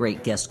lot of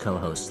great guest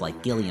co-hosts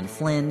like Gillian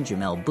Flynn,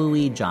 Jamel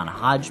Bowie, John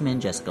Hodgman,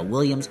 Jessica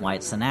Williams,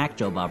 Wyatt Cenac,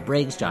 Joe Bob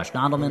Briggs, Josh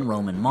Gondelman,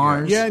 Roman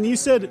Mars. Yeah, and you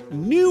said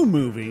new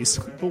movies.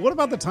 But what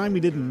about the time we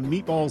did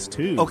Meatballs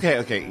 2?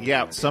 Okay.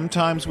 Yeah,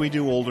 sometimes we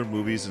do older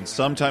movies and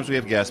sometimes we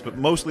have guests, but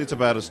mostly it's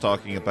about us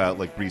talking about,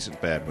 like,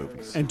 recent bad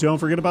movies. And don't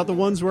forget about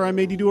the ones where I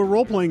made you do a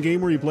role-playing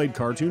game where you played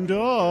cartoon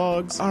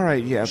dogs. All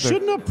right, yeah.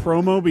 Shouldn't a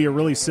promo be a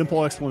really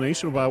simple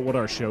explanation about what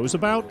our show's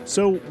about?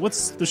 So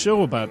what's the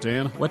show about,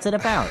 Dan? What's it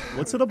about?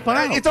 What's it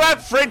about? It's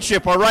about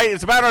friendship, all right?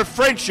 It's about our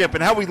friendship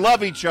and how we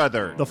love each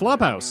other. The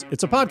Flophouse.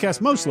 It's a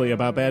podcast mostly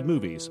about bad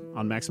movies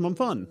on Maximum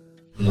Fun.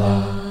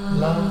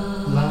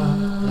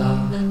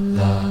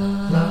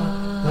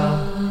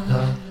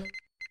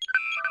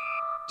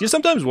 Do you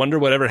sometimes wonder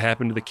whatever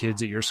happened to the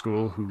kids at your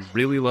school who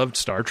really loved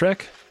Star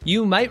Trek?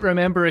 You might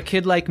remember a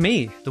kid like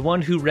me, the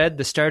one who read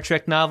the Star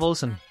Trek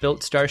novels and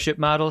built starship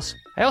models.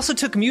 I also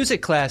took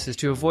music classes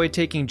to avoid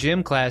taking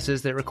gym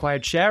classes that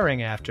required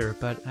showering after,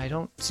 but I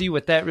don't see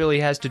what that really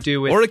has to do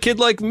with... Or a kid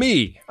like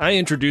me. I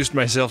introduced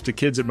myself to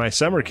kids at my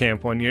summer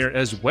camp one year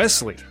as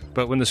Wesley,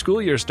 but when the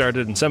school year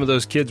started and some of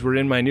those kids were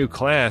in my new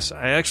class,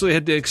 I actually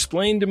had to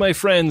explain to my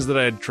friends that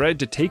I had tried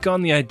to take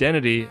on the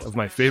identity of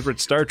my favorite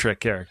Star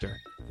Trek character.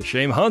 The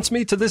shame haunts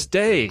me to this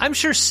day. I'm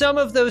sure some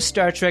of those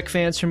Star Trek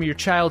fans from your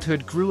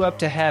childhood grew up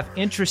to have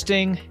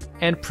interesting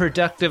and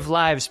productive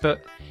lives,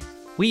 but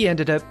we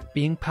ended up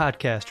being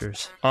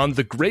podcasters. On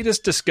The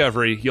Greatest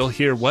Discovery, you'll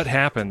hear what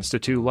happens to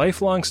two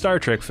lifelong Star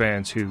Trek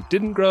fans who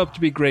didn't grow up to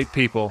be great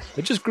people,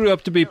 but just grew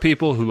up to be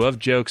people who love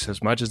jokes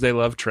as much as they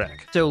love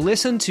Trek. So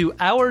listen to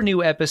our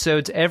new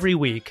episodes every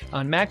week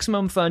on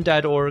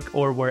MaximumFun.org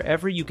or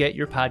wherever you get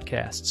your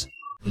podcasts.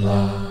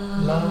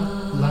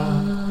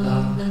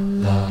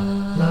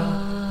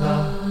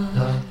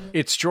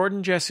 It's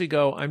Jordan Jesse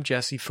Go. I'm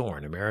Jesse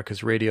Thorne,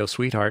 America's radio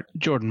sweetheart.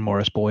 Jordan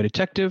Morris, boy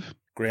detective.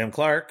 Graham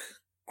Clark.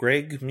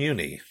 Greg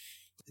Muni.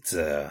 It's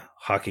a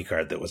hockey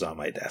card that was on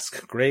my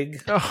desk.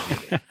 Greg.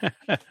 Oh,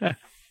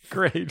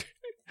 great.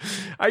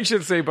 I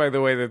should say, by the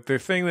way, that the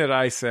thing that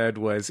I said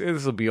was,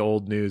 this will be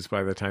old news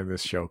by the time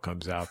this show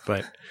comes out,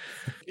 but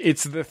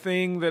it's the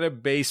thing that a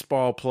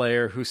baseball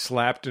player who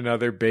slapped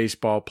another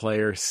baseball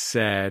player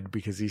said,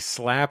 because he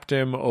slapped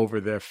him over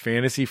the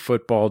fantasy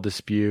football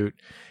dispute.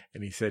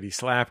 And he said he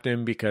slapped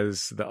him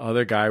because the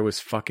other guy was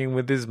fucking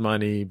with his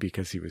money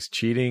because he was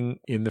cheating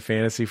in the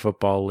fantasy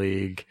football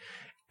league.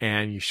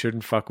 And you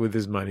shouldn't fuck with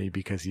his money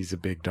because he's a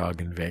big dog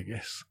in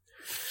Vegas.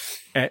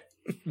 At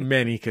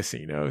many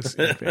casinos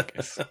in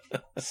Vegas.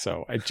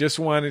 So I just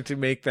wanted to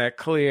make that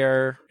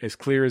clear as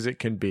it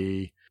can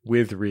be,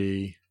 with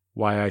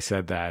why I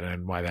said that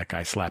and why that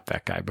guy slapped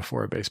that guy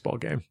before a baseball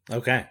game.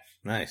 Okay,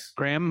 nice.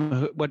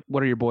 Graham,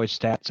 what are your boys'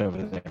 stats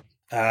over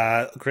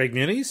there? Craig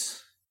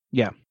Muni's?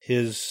 Yeah.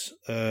 His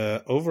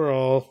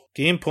overall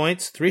game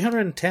points,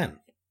 310,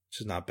 which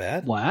is not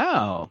bad.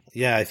 Wow.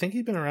 Yeah, I think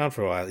he's been around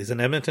for a while. He's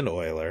an Edmonton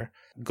Oiler.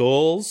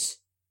 Goals,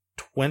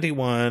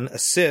 21.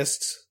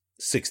 Assists,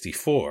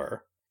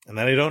 64. And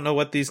then I don't know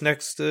what these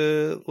next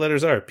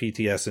letters are,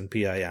 PTS and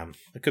PIM.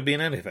 It could be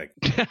in anything.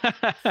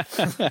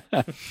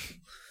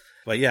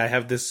 But yeah, I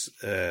have this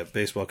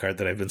baseball card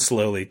that I've been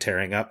slowly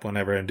tearing up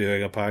whenever I'm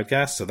doing a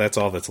podcast. So that's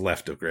all that's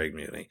left of Greg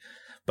Muni.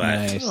 But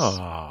nice.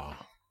 Oh,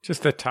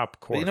 just the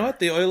top quarter. But you know what?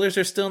 The Oilers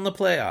are still in the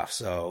playoffs,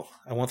 so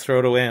I won't throw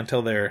it away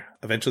until they're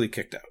eventually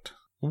kicked out.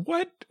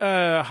 What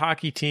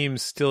hockey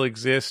teams still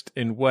exist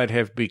and what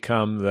have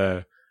become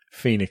the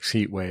Phoenix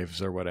Heat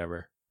Waves or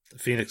whatever? The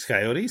Phoenix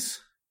Coyotes?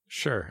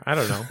 Sure. I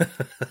don't know.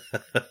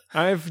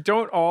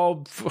 Don't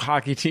all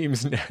hockey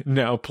teams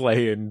now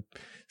play in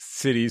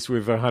cities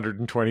with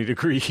 120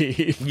 degree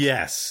heat?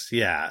 Yes.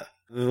 Yeah.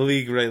 The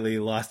league really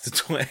lost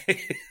its way.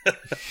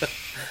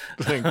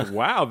 Like,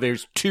 wow,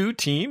 there's 2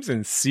 teams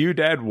in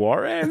Ciudad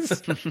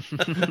Juarez?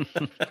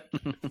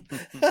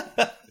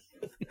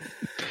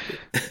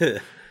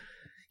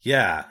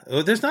 Yeah.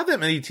 Well, there's not that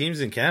many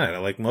teams in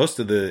Canada. Like, most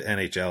of the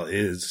NHL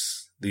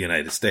is the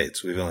United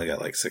States. We've only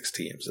got like 6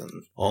 teams, and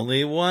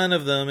only one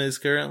of them is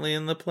currently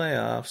in the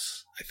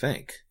playoffs, I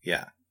think.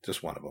 Yeah,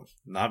 just one of them.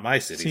 Not my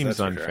city. Seems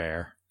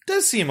unfair.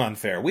 Does seem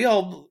unfair. We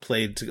all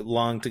played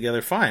long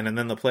together fine, and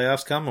then the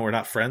playoffs come and we're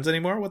not friends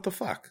anymore? What the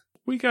fuck?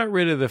 We got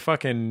rid of the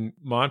fucking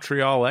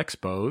Montreal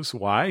Expos.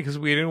 Why? Because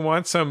we didn't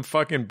want some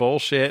fucking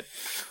bullshit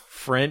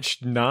French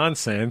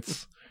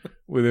nonsense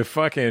with a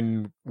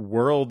fucking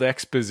world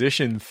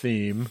exposition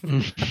theme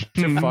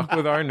to fuck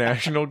with our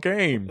national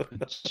game.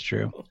 That's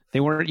true.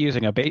 They weren't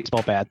using a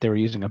baseball bat. They were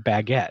using a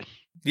baguette.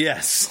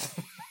 Yes.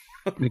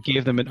 It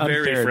gave them an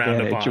unfair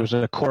advantage. It was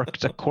a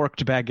corked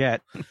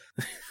baguette.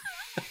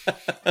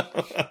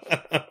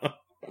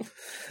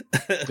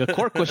 The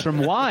cork was from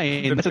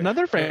wine. That's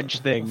another French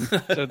thing.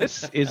 So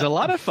this is a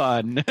lot of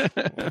fun.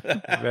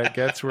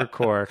 Baguettes were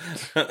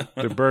corked.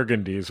 The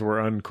burgundies were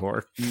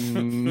uncorked.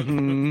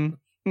 Mm-hmm.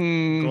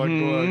 Glug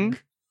glug.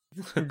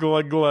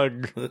 Glug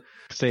glug.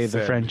 Say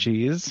the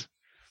Frenchies.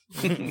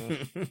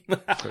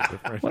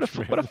 What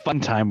a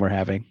fun time we're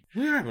having.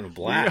 We're having a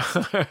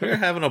blast. We're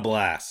having a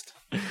blast.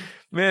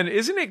 Man,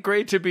 isn't it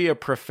great to be a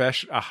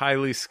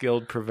highly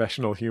skilled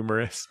professional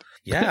humorist?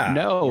 Yeah.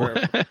 No.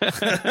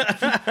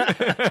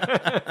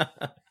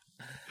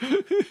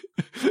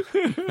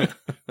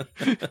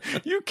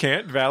 You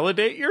can't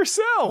validate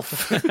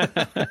yourself.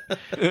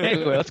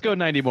 Anyway, let's go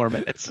 90 more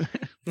minutes.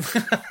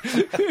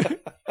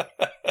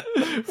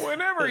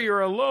 Whenever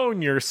you're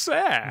alone, you're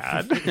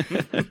sad.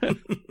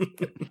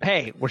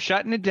 Hey, we're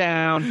shutting it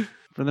down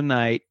for the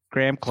night.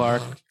 Graham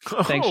Clark,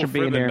 thanks for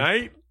being here.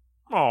 Night?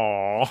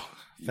 Aw.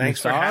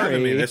 Thanks for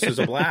having me. This was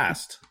a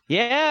blast.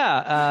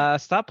 Yeah,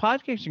 stop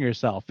podcasting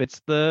yourself.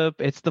 It's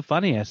the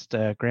funniest.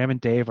 Graham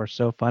and Dave are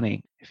so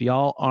funny. If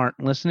y'all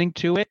aren't listening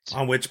to it,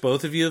 on which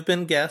both of you have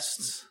been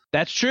guests.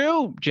 That's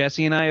true.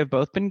 Jesse and I have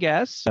both been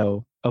guests,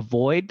 so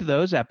avoid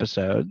those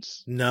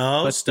episodes.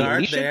 No, but start the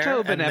Alicia there.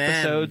 Tobin and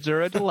episodes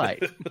are a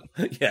delight.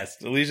 Yes,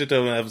 the Alicia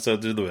Tobin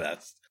episodes are the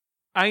best.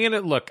 I'm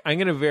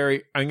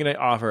gonna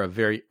offer a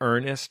very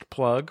earnest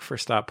plug for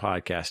Stop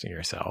Podcasting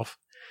Yourself.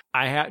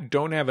 I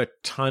don't have a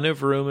ton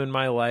of room in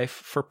my life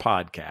for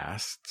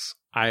podcasts.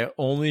 I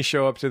only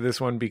show up to this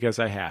one because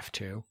I have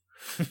to.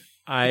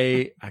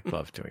 I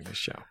love doing this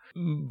show,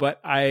 but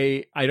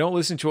I don't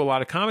listen to a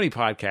lot of comedy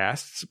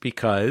podcasts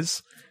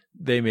because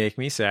they make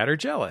me sad or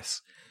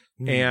jealous.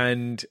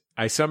 And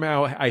I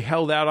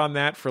held out on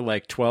that for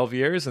like 12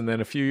 years. And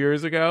then a few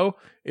years ago,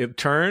 it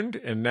turned,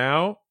 and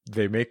now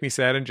they make me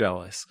sad and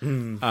jealous.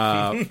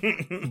 But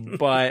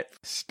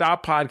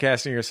Stop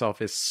Podcasting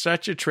Yourself is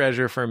such a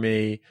treasure for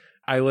me.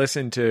 I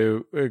listen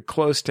to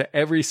close to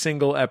every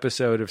single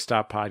episode of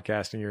Stop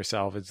Podcasting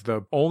Yourself. It's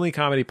the only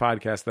comedy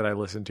podcast that I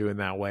listen to in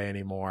that way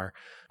anymore.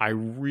 I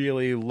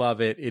really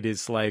love it. It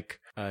is like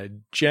a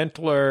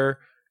gentler,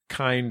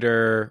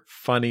 kinder,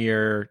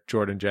 funnier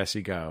Jordan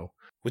Jesse Go.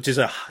 Which is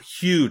a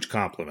huge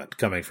compliment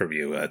coming from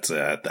you.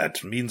 That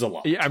means a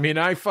lot. Yeah, I mean,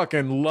 I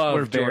fucking love.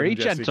 We're very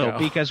Jordan gentle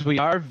Jesse because we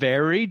are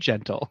very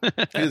gentle.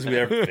 Because we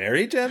are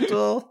very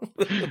gentle.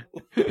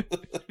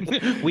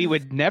 We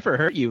would never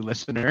hurt you,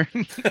 listener.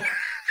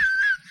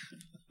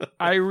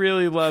 I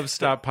really love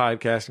Stop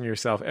Podcasting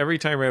Yourself. Every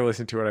time I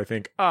listen to it, I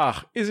think,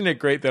 isn't it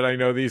great that I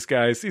know these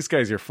guys? These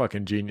guys are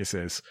fucking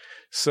geniuses.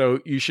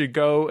 So you should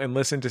go and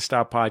listen to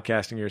Stop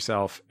Podcasting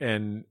Yourself.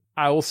 And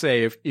I will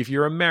say, if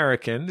you're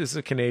American, this is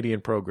a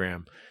Canadian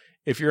program.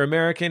 If you're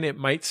American, it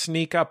might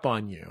sneak up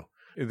on you.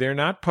 They're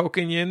not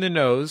poking you in the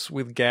nose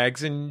with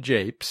gags and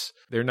japes.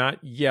 They're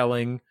not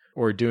yelling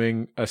or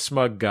doing a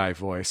smug guy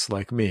voice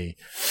like me.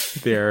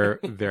 They're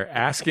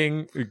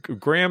asking.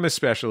 Graham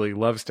especially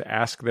loves to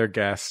ask their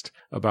guest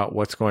about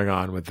what's going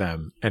on with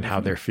them and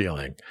how they're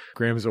feeling.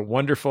 Graham is a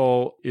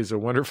wonderful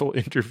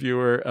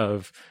interviewer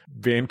of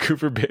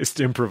Vancouver-based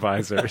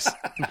improvisers.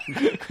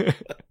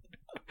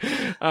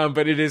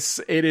 But it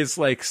is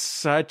like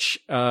such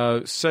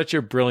a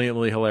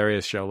brilliantly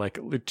hilarious show. Like,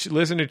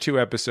 listen to 2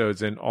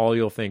 episodes and all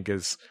you'll think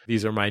is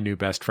these are my new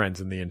best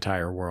friends in the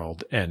entire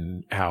world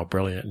and how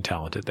brilliant and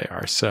talented they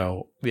are.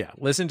 So yeah,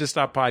 listen to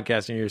Stop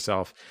Podcasting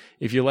Yourself.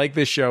 If you like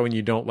this show and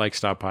you don't like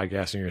Stop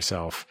Podcasting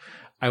Yourself,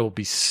 I will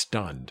be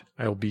stunned.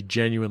 I will be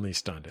genuinely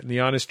stunned. And the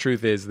honest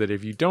truth is that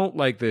if you don't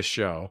like this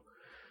show,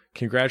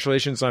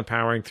 congratulations on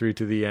powering through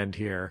to the end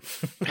here.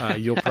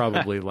 You'll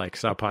probably like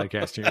Stop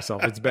Podcasting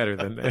Yourself. It's better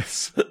than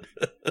this.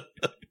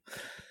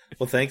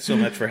 Well, thanks so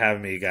much for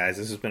having me, you guys.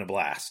 This has been a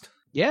blast.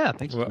 Yeah,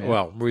 thanks.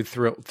 Well, we're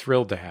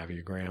thrilled to have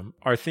you, Graham.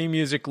 Our theme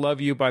music, Love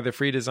You by The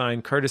Free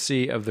Design,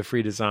 courtesy of The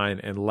Free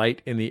Design and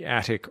Light in the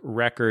Attic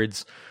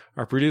Records.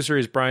 Our producer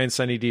is Brian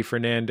Sunny D.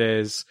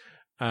 Fernandez.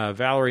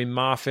 Valerie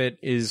Moffat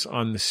is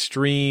on the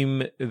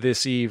stream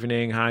this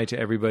evening. Hi to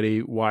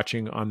everybody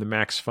watching on the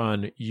Max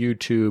Fun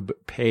YouTube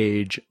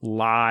page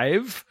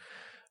live.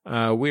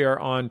 We are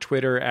on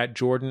Twitter at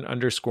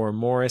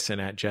Jordan_Morris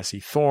and at Jesse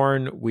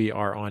Thorne. We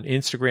are on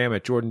Instagram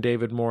at Jordan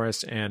David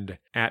Morris and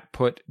at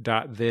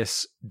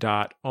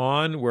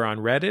put.this.on. We're on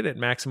Reddit at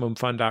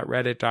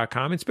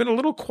MaximumFun.reddit.com. It's been a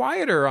little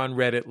quieter on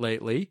Reddit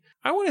lately.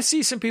 I want to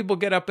see some people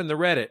get up in the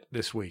Reddit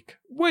this week.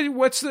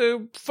 What's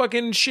the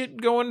fucking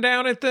shit going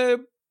down at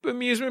the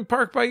amusement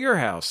park by your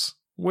house?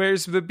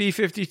 Where's the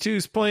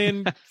B-52s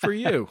playing for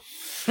you?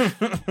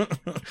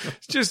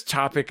 It's just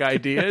topic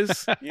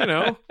ideas,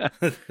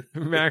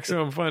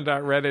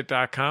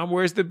 MaximumFun.reddit.com.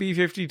 Where's the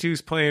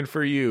B-52s playing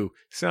for you?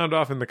 Sound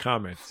off in the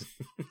comments.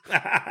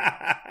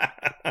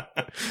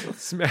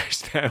 Smash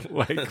that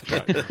like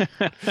button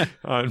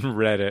on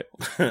Reddit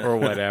or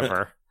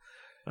whatever.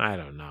 I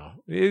don't know.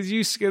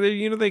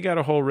 They got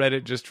a whole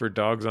Reddit just for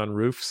dogs on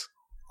roofs.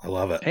 I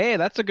love it. Hey,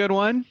 that's a good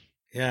one.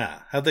 Yeah.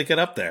 How'd they get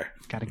up there?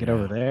 Got to get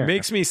over there.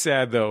 Makes me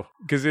sad, though,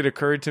 because it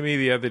occurred to me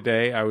the other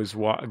day. I was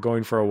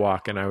going for a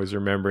walk, and I was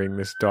remembering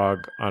this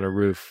dog on a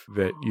roof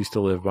that used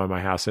to live by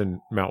my house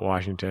in Mount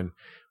Washington.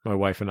 My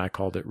wife and I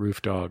called it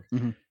Roof Dog.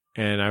 Mm-hmm.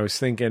 And I was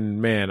thinking,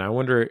 man, I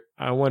wonder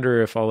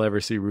if I'll ever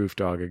see Roof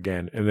Dog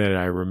again. And then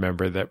I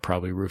remembered that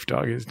probably Roof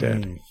Dog is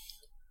dead.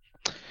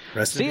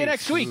 See you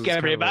next week,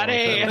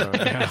 everybody.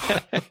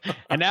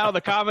 And now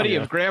the comedy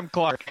of Graham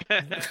Clark.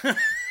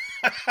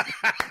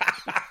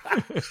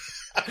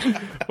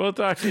 We'll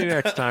talk to you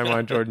next time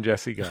on Jordan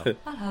Jesse Go.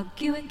 I'll hug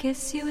you and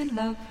kiss you and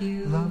love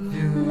you. Love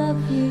you.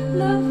 Love you.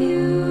 Love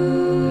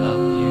you.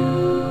 Love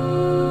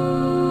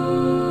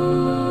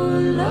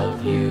you.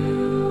 Love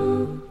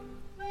you.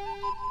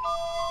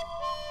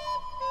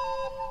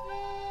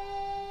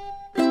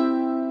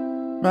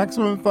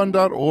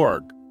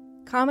 MaximumFun.org.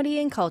 Comedy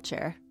and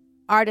culture.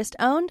 Artist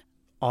owned.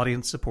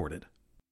 Audience supported.